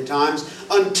suffering at times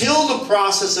until the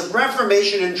process of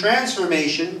reformation and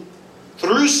transformation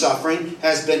through suffering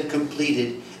has been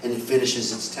completed and it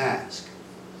finishes its task.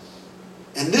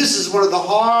 And this is one of the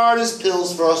hardest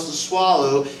pills for us to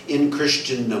swallow in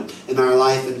Christendom, in our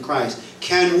life in Christ.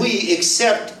 Can we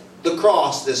accept the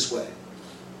cross this way?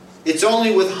 It's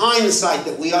only with hindsight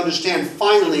that we understand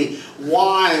finally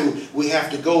why we have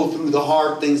to go through the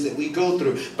hard things that we go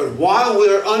through. But while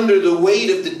we're under the weight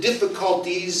of the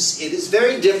difficulties, it is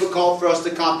very difficult for us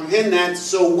to comprehend that,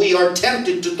 so we are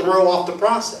tempted to throw off the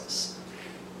process.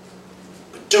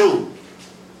 But don't.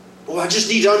 Well, I just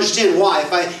need to understand why.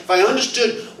 If I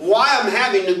understood why I'm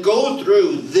having to go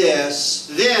through this,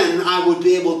 then I would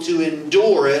be able to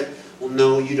endure it. Well,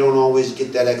 no, you don't always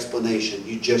get that explanation.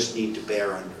 You just need to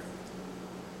bear under it.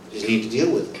 You just need to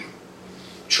deal with it.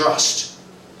 Trust.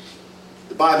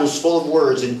 The Bible's full of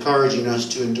words encouraging us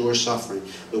to endure suffering.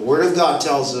 The Word of God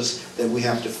tells us that we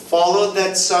have to follow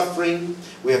that suffering.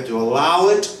 We have to allow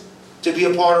it to be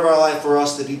a part of our life for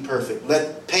us to be perfect.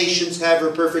 Let patience have her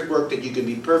perfect work, that you can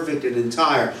be perfect and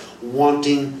entire,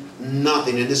 wanting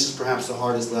nothing. And this is perhaps the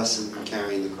hardest lesson in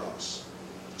carrying the cross.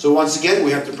 So once again,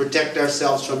 we have to protect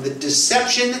ourselves from the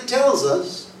deception that tells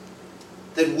us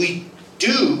that we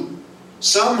do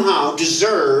somehow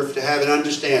deserve to have an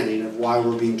understanding of why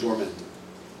we're being tormented.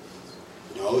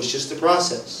 No, it's just the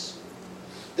process.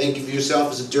 Think of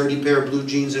yourself as a dirty pair of blue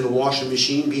jeans in a washing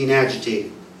machine being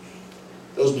agitated.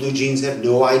 Those blue jeans have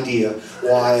no idea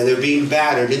why they're being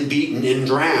battered and beaten and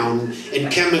drowned and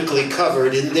chemically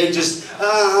covered, and they're just,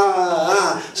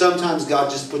 Sometimes God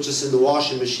just puts us in the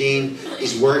washing machine.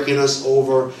 He's working us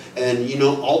over, and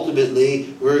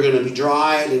ultimately we're going to be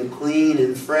dried and clean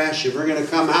and fresh, and we're going to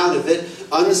come out of it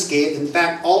unscathed. In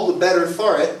fact, all the better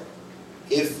for it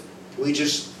if we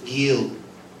just yield.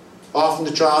 Often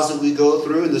the trials that we go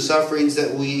through and the sufferings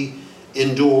that we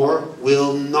endure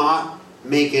will not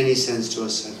make any sense to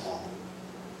us at all.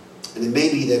 And it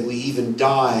may be that we even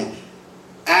die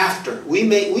after. We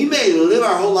may live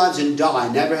our whole lives and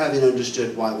die never having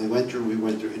understood why we went through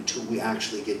until we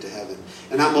actually get to heaven.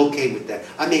 And I'm okay with that.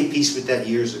 I made peace with that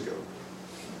years ago.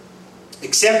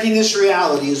 Accepting this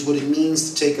reality is what it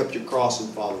means to take up your cross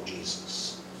and follow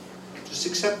Jesus. Just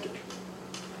accept it.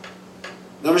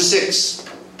 Number 6.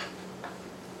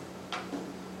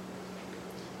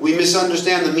 We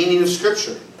misunderstand the meaning of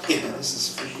Scripture. Yeah, this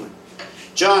is frequent.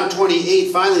 John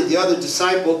 28, finally the other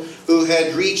disciple who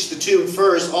had reached the tomb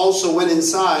first also went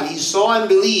inside. He saw and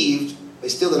believed. They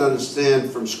still didn't understand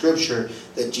from Scripture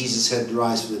that Jesus had to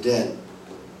rise from the dead.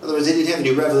 In other words, they didn't have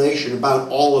any revelation about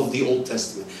all of the Old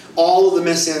Testament. All of the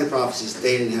Messianic prophecies,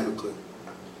 they didn't have a clue.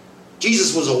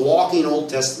 Jesus was a walking Old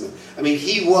Testament. I mean,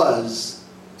 he was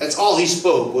That's all he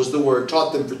spoke was the word.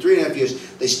 Taught them for 3.5 years.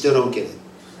 They still don't get it.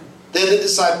 Then the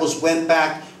disciples went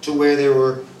back to where they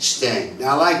were staying.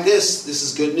 Now like this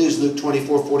is good news. Luke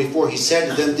 24:44. He said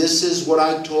to them, "This is what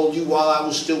I told you while I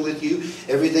was still with you.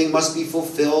 Everything must be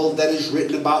fulfilled that is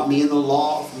written about me in the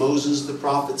law of Moses, the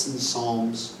prophets, and the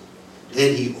Psalms."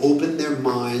 Then he opened their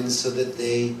minds so that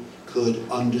they could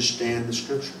understand the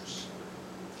Scriptures.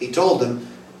 He told them,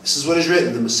 "This is what is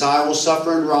written. The Messiah will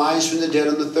suffer and rise from the dead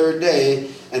on the third day,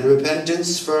 and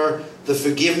repentance for the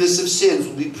forgiveness of sins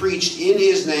will be preached in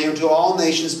His name to all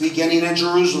nations, beginning at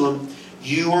Jerusalem.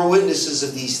 You are witnesses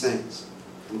of these things.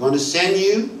 I'm going to send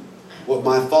you what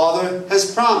my Father has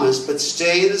promised, but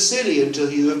stay in the city until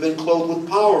you have been clothed with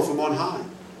power from on high."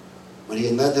 When he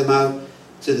had led them out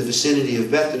to the vicinity of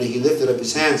Bethany, he lifted up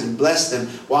his hands and blessed them.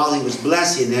 While he was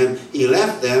blessing them, he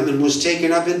left them and was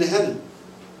taken up into heaven.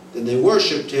 Then they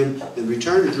worshipped him and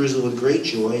returned to Jerusalem with great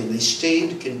joy, and they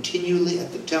stayed continually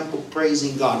at the temple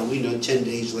praising God. And we know 10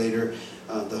 days later,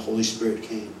 the Holy Spirit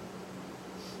came.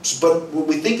 But when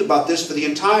we think about this, for the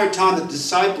entire time the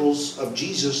disciples of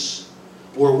Jesus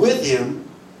were with him,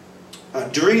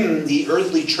 during the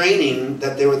earthly training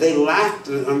that they lacked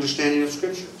the understanding of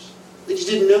Scriptures. They just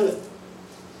didn't know it.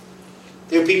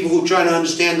 There are people who try to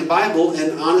understand the Bible,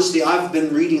 and honestly, I've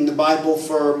been reading the Bible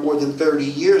for more than 30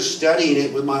 years, studying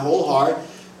it with my whole heart,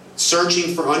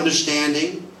 searching for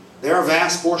understanding. There are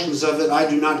vast portions of it I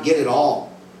do not get at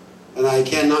all, and I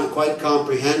cannot quite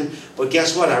comprehend. But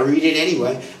guess what? I read it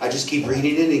anyway. I just keep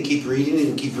reading it and keep reading it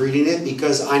and keep reading it,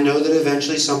 because I know that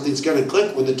eventually something's going to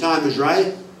click when the time is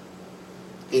right.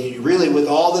 And really, with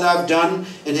all that I've done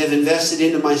and have invested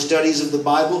into my studies of the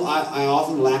Bible, I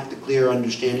often lack the clear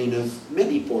understanding of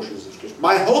many portions of Scripture.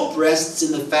 My hope rests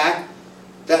in the fact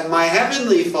that my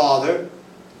Heavenly Father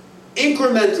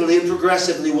incrementally and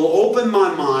progressively will open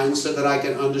my mind so that I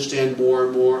can understand more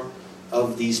and more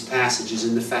of these passages.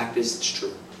 And the fact is, it's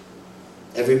true.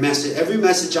 Every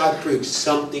message I preach,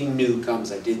 something new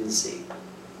comes I didn't see.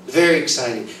 Very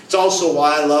exciting. It's also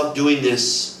why I love doing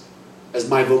this as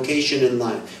my vocation in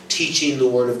life, teaching the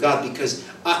Word of God, because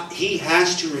He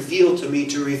has to reveal to me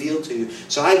to reveal to you.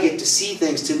 So I get to see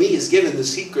things. To me, He's given the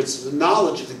secrets, the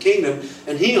knowledge of the kingdom,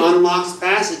 and He unlocks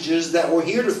passages that were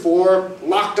heretofore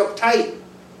locked up tight.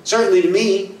 Certainly to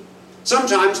me,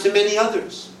 sometimes to many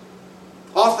others.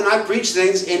 Often I preach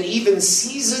things, and even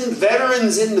seasoned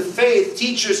veterans in the faith,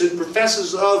 teachers and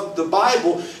professors of the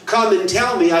Bible, come and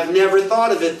tell me, "I've never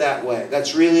thought of it that way."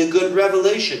 That's really a good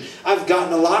revelation. I've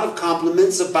gotten a lot of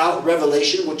compliments about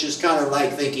revelation, which is kind of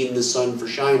like thanking the sun for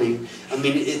shining. I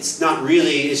mean, it's not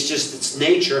really, it's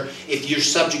nature. If you're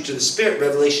subject to the Spirit,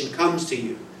 revelation comes to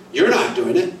you. You're not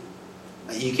doing it.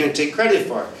 You can't take credit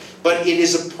for it. But it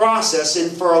is a process,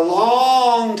 and for a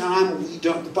long time,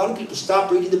 a lot of people stop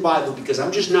reading the Bible because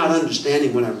I'm just not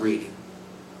understanding what I'm reading.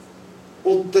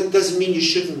 Well, that doesn't mean you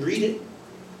shouldn't read it.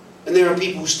 And there are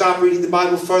people who stop reading the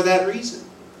Bible for that reason.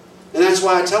 And that's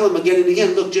why I tell them again and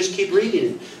again, look, just keep reading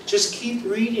it. Just keep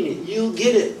reading it. You'll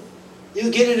get it.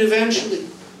 You'll get it eventually.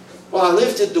 Well, I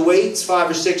lifted the weights 5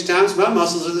 or 6 times. My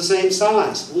muscles are the same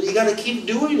size. Well, you got to keep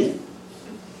doing it.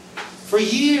 For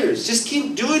years. Just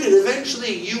keep doing it.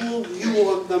 Eventually you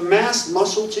will amass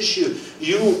muscle tissue.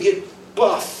 You will get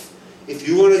buff. If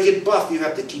you want to get buff, you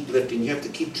have to keep lifting. You have to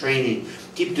keep training.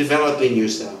 Keep developing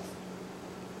yourself.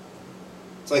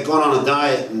 It's like going on a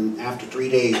diet and after 3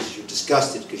 days you're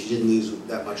disgusted because you didn't lose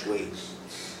that much weight.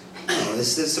 No,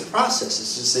 it's a process.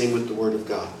 It's the same with the Word of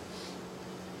God.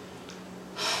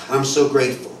 I'm so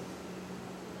grateful.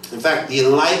 In fact, the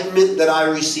enlightenment that I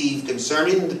receive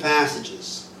concerning the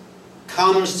passages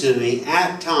comes to me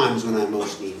at times when I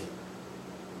most need it.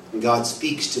 And God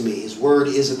speaks to me. His Word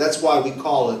is, that's why we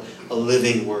call it a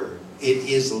living Word. It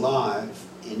is alive,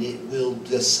 and it will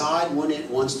decide when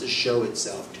it wants to show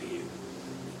itself to you.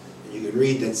 And you can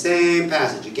read that same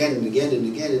passage again and again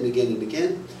and again and again and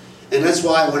again. And that's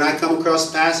why when I come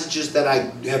across passages that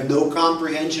I have no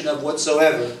comprehension of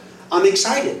whatsoever, I'm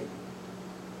excited.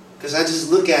 Because I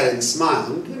just look at it and smile.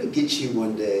 I'm going to get you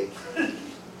one day.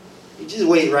 You just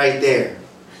wait right there.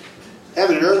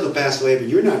 Heaven and earth will pass away, but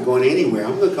you're not going anywhere.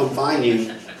 I'm going to come find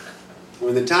you.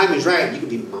 When the time is right, you can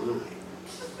be mine.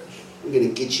 I'm going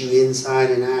to get you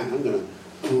inside and out. I'm going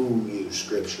to ooh you,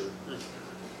 Scripture.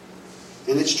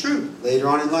 And it's true. Later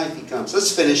on in life, He comes.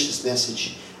 Let's finish this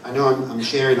message. I know I'm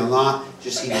sharing a lot.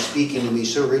 Just He was speaking to me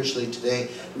so richly today.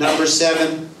 Number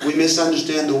 7, we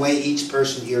misunderstand the way each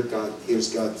person hears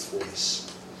God's voice.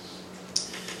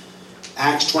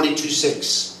 Acts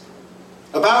 22:6.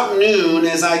 About noon,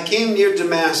 as I came near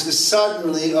Damascus,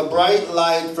 suddenly a bright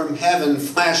light from heaven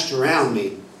flashed around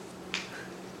me.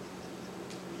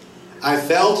 I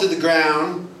fell to the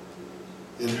ground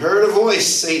and heard a voice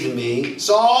say to me,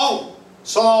 Saul,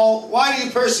 Saul, why do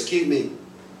you persecute me?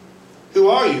 Who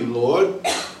are you, Lord?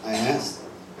 I asked.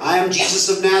 I am Jesus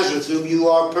of Nazareth, whom you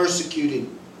are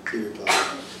persecuting, he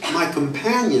replied. My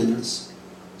companions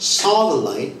saw the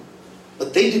light,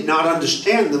 but they did not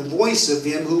understand the voice of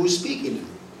him who was speaking to me.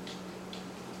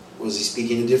 Was he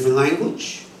speaking a different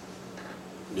language?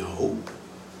 No.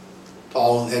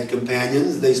 Paul had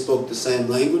companions. They spoke the same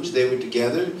language. They were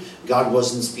together. God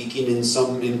wasn't speaking in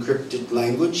some encrypted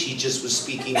language. He just was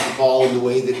speaking to Paul in the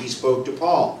way that he spoke to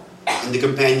Paul. And the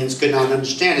companions could not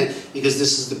understand it because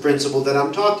this is the principle that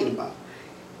I'm talking about.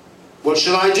 What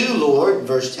shall I do, Lord?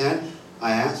 Verse 10,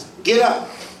 I asked. Get up,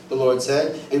 the Lord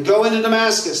said, and go into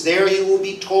Damascus. There you will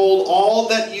be told all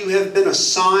that you have been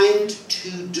assigned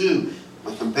to do.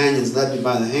 My companions led me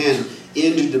by the hand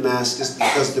into Damascus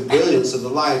because the brilliance of the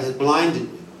light had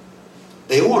blinded me.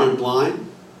 They weren't blind.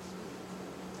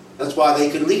 That's why they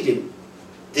could lead him.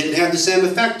 Didn't have the same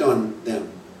effect on them.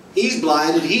 He's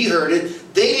blinded. He heard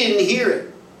it. They didn't hear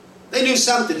it. They knew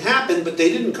something happened, but they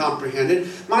didn't comprehend it.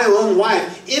 My own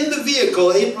wife, in the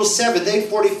vehicle, April 7th,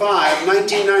 8:45,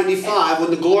 1995, when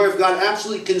the glory of God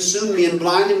absolutely consumed me and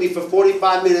blinded me for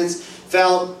 45 minutes,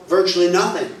 felt virtually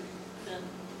nothing.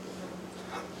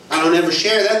 I don't ever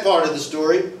share that part of the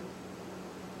story.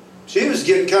 She was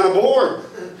getting kind of bored,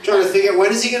 trying to figure out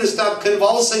when is he going to stop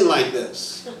convulsing like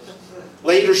this.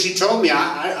 Later she told me,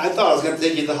 I thought I was going to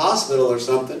take you to the hospital or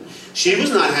something. She was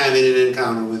not having an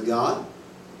encounter with God.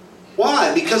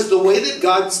 Why? Because the way that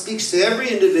God speaks to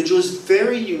every individual is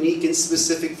very unique and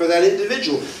specific for that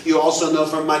individual. You also know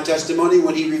from my testimony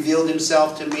when he revealed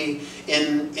himself to me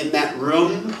in that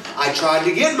room, I tried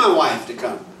to get my wife to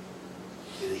come.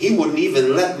 And he wouldn't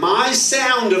even let my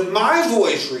sound of my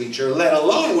voice reach her, let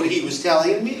alone what he was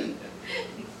telling me.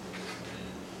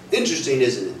 Interesting,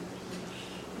 isn't it?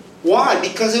 Why?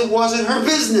 Because it wasn't her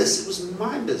business. It was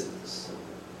my business.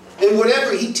 And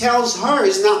whatever he tells her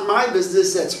is not my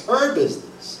business. That's her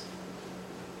business.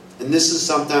 And this is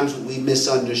sometimes what we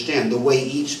misunderstand. The way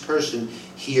each person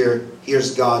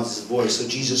hears God's voice. So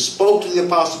Jesus spoke to the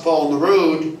Apostle Paul on the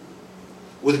road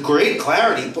with great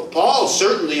clarity. Paul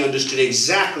certainly understood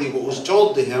exactly what was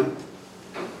told to him.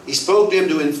 He spoke to him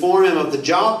to inform him of the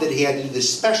job that he had to do,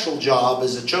 this special job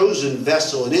as a chosen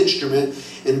vessel, an instrument.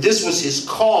 And this was his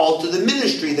call to the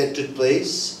ministry that took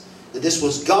place. And this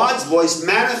was God's voice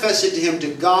manifested to him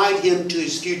to guide him to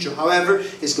his future. However,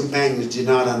 his companions did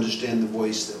not understand the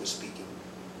voice that was speaking.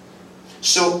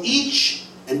 So each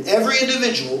and every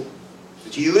individual,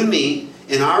 you and me,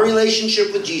 in our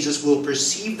relationship with Jesus will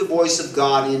perceive the voice of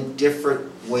God in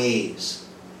different ways.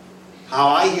 How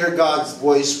I hear God's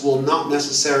voice will not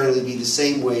necessarily be the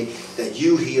same way that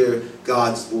you hear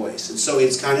God's voice. And so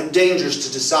it's kind of dangerous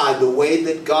to decide the way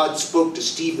that God spoke to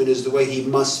Stephen is the way he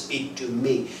must speak to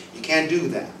me. You can't do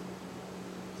that.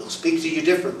 He'll speak to you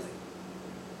differently.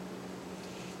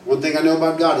 One thing I know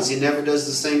about God is he never does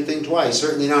the same thing twice.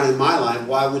 Certainly not in my life.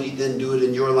 Why would he then do it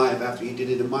in your life after he did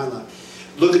it in my life?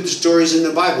 Look at the stories in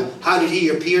the Bible. How did he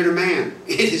appear to man?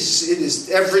 It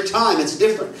is every time it's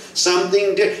different.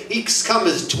 Something different. He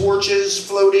comes as torches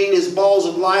floating, as balls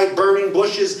of light, burning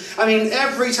bushes. I mean,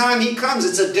 every time he comes,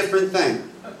 it's a different thing.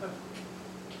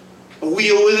 A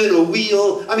wheel within a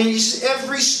wheel. I mean,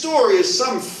 every story is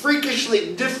some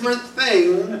freakishly different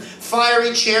thing.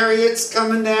 Fiery chariots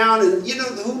coming down, and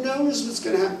who knows what's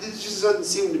going to happen. It just doesn't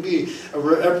seem to be a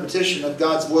repetition of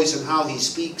God's voice and how he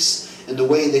speaks. And the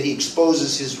way that he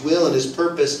exposes his will and his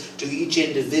purpose to each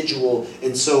individual.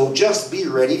 And so just be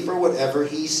ready for whatever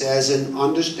he says and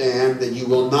understand that you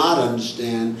will not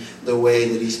understand the way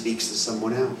that he speaks to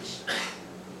someone else.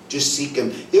 Just seek him.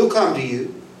 He'll come to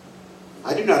you.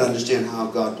 I do not understand how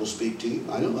God will speak to you.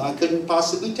 I couldn't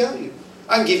possibly tell you.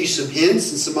 I can give you some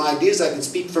hints and some ideas. I can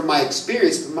speak from my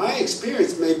experience. But my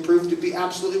experience may prove to be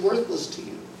absolutely worthless to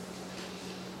you.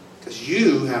 Because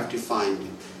you have to find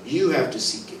him. You have to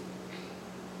seek him.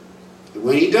 And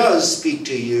when he does speak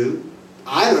to you,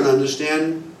 I don't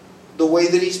understand the way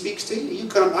that he speaks to you.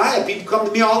 I have people come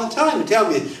to me all the time and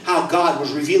tell me how God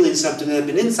was revealing something to them.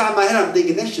 And inside my head I'm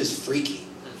thinking, that's just freaky.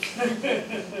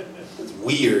 That's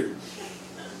weird.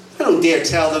 I don't dare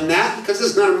tell them that because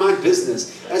it's none of my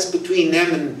business. That's between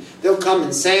them, and they'll come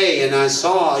and say, and I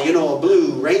saw, a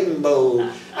blue rainbow.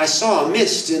 I saw a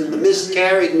mist, and the mist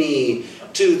carried me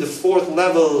to the fourth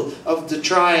level of the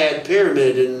triad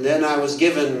pyramid, and then I was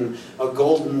given a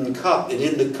golden cup, and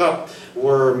in the cup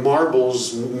were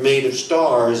marbles made of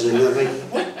stars, and I'm like,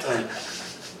 what the?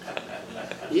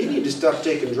 You need to stop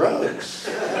taking drugs.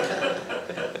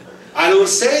 I don't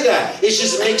say that. It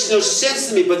just makes no sense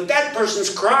to me, but that person's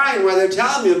crying while they're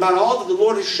telling me about all that the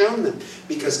Lord has shown them,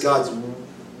 because God's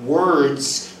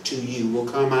words to you will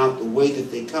come out the way that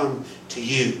they come to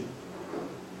you.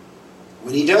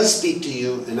 When he does speak to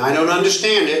you, and I don't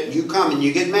understand it, you come and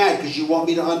you get mad because you want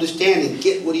me to understand and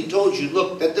get what he told you.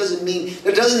 Look, that doesn't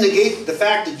negate the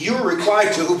fact that you're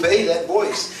required to obey that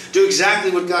voice. Do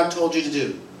exactly what God told you to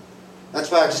do.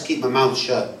 That's why I just keep my mouth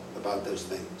shut about those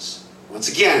things. Once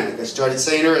again, like I started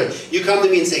saying earlier, you come to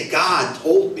me and say, God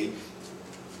told me.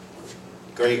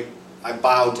 Great. I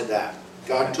bow to that.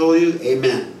 God told you,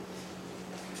 amen.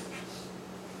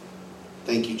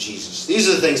 Thank you, Jesus. These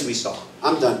are the things we saw.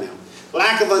 I'm done now.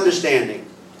 Lack of understanding.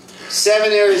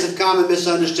 7 areas of common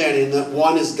misunderstanding.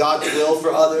 One is God's will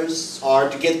for others. It's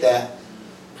hard to get that.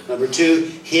 Number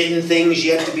 2, hidden things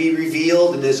yet to be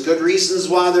revealed. And there's good reasons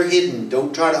why they're hidden.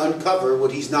 Don't try to uncover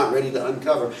what he's not ready to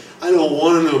uncover. I don't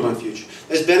want to know my future.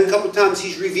 There's been a couple times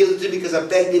he's revealed it to me because I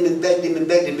begged him and begged him and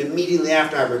begged him immediately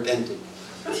after I repented.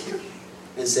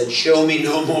 And said, show me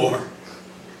no more.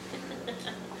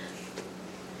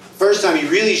 First time he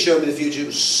really showed me the future, it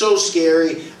was so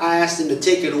scary. I asked him to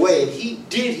take it away, and he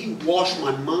did. He washed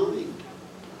my mind.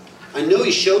 I know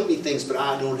he showed me things, but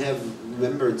I don't have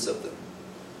remembrance of them.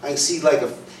 I can see like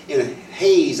in a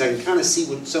haze, I can kind of see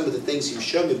what some of the things he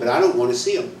showed me, but I don't want to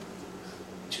see them.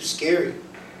 Too scary.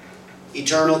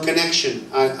 Eternal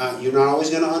connection. You're not always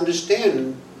going to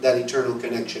understand that eternal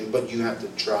connection, but you have to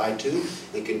try to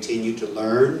and continue to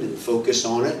learn and focus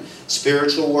on it.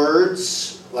 Spiritual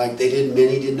words. Like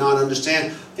many did not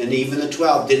understand, and even the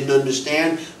 12 didn't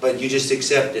understand, but you just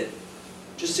accept it.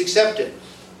 Just accept it.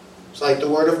 It's like the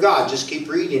Word of God. Just keep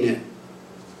reading it.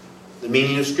 The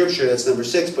meaning of Scripture, that's number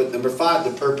 6. But number 5,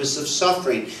 the purpose of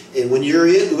suffering. And when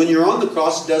you're on the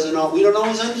cross, we don't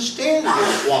always understand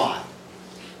why.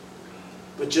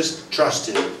 But just trust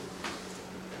Him.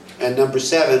 And number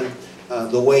 7,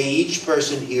 the way each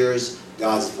person hears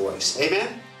God's voice.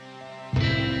 Amen?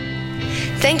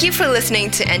 Thank you for listening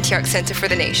to Antioch Center for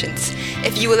the Nations.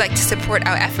 If you would like to support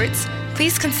our efforts,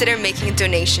 please consider making a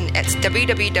donation at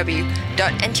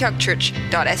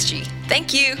www.antiochchurch.sg.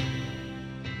 Thank you.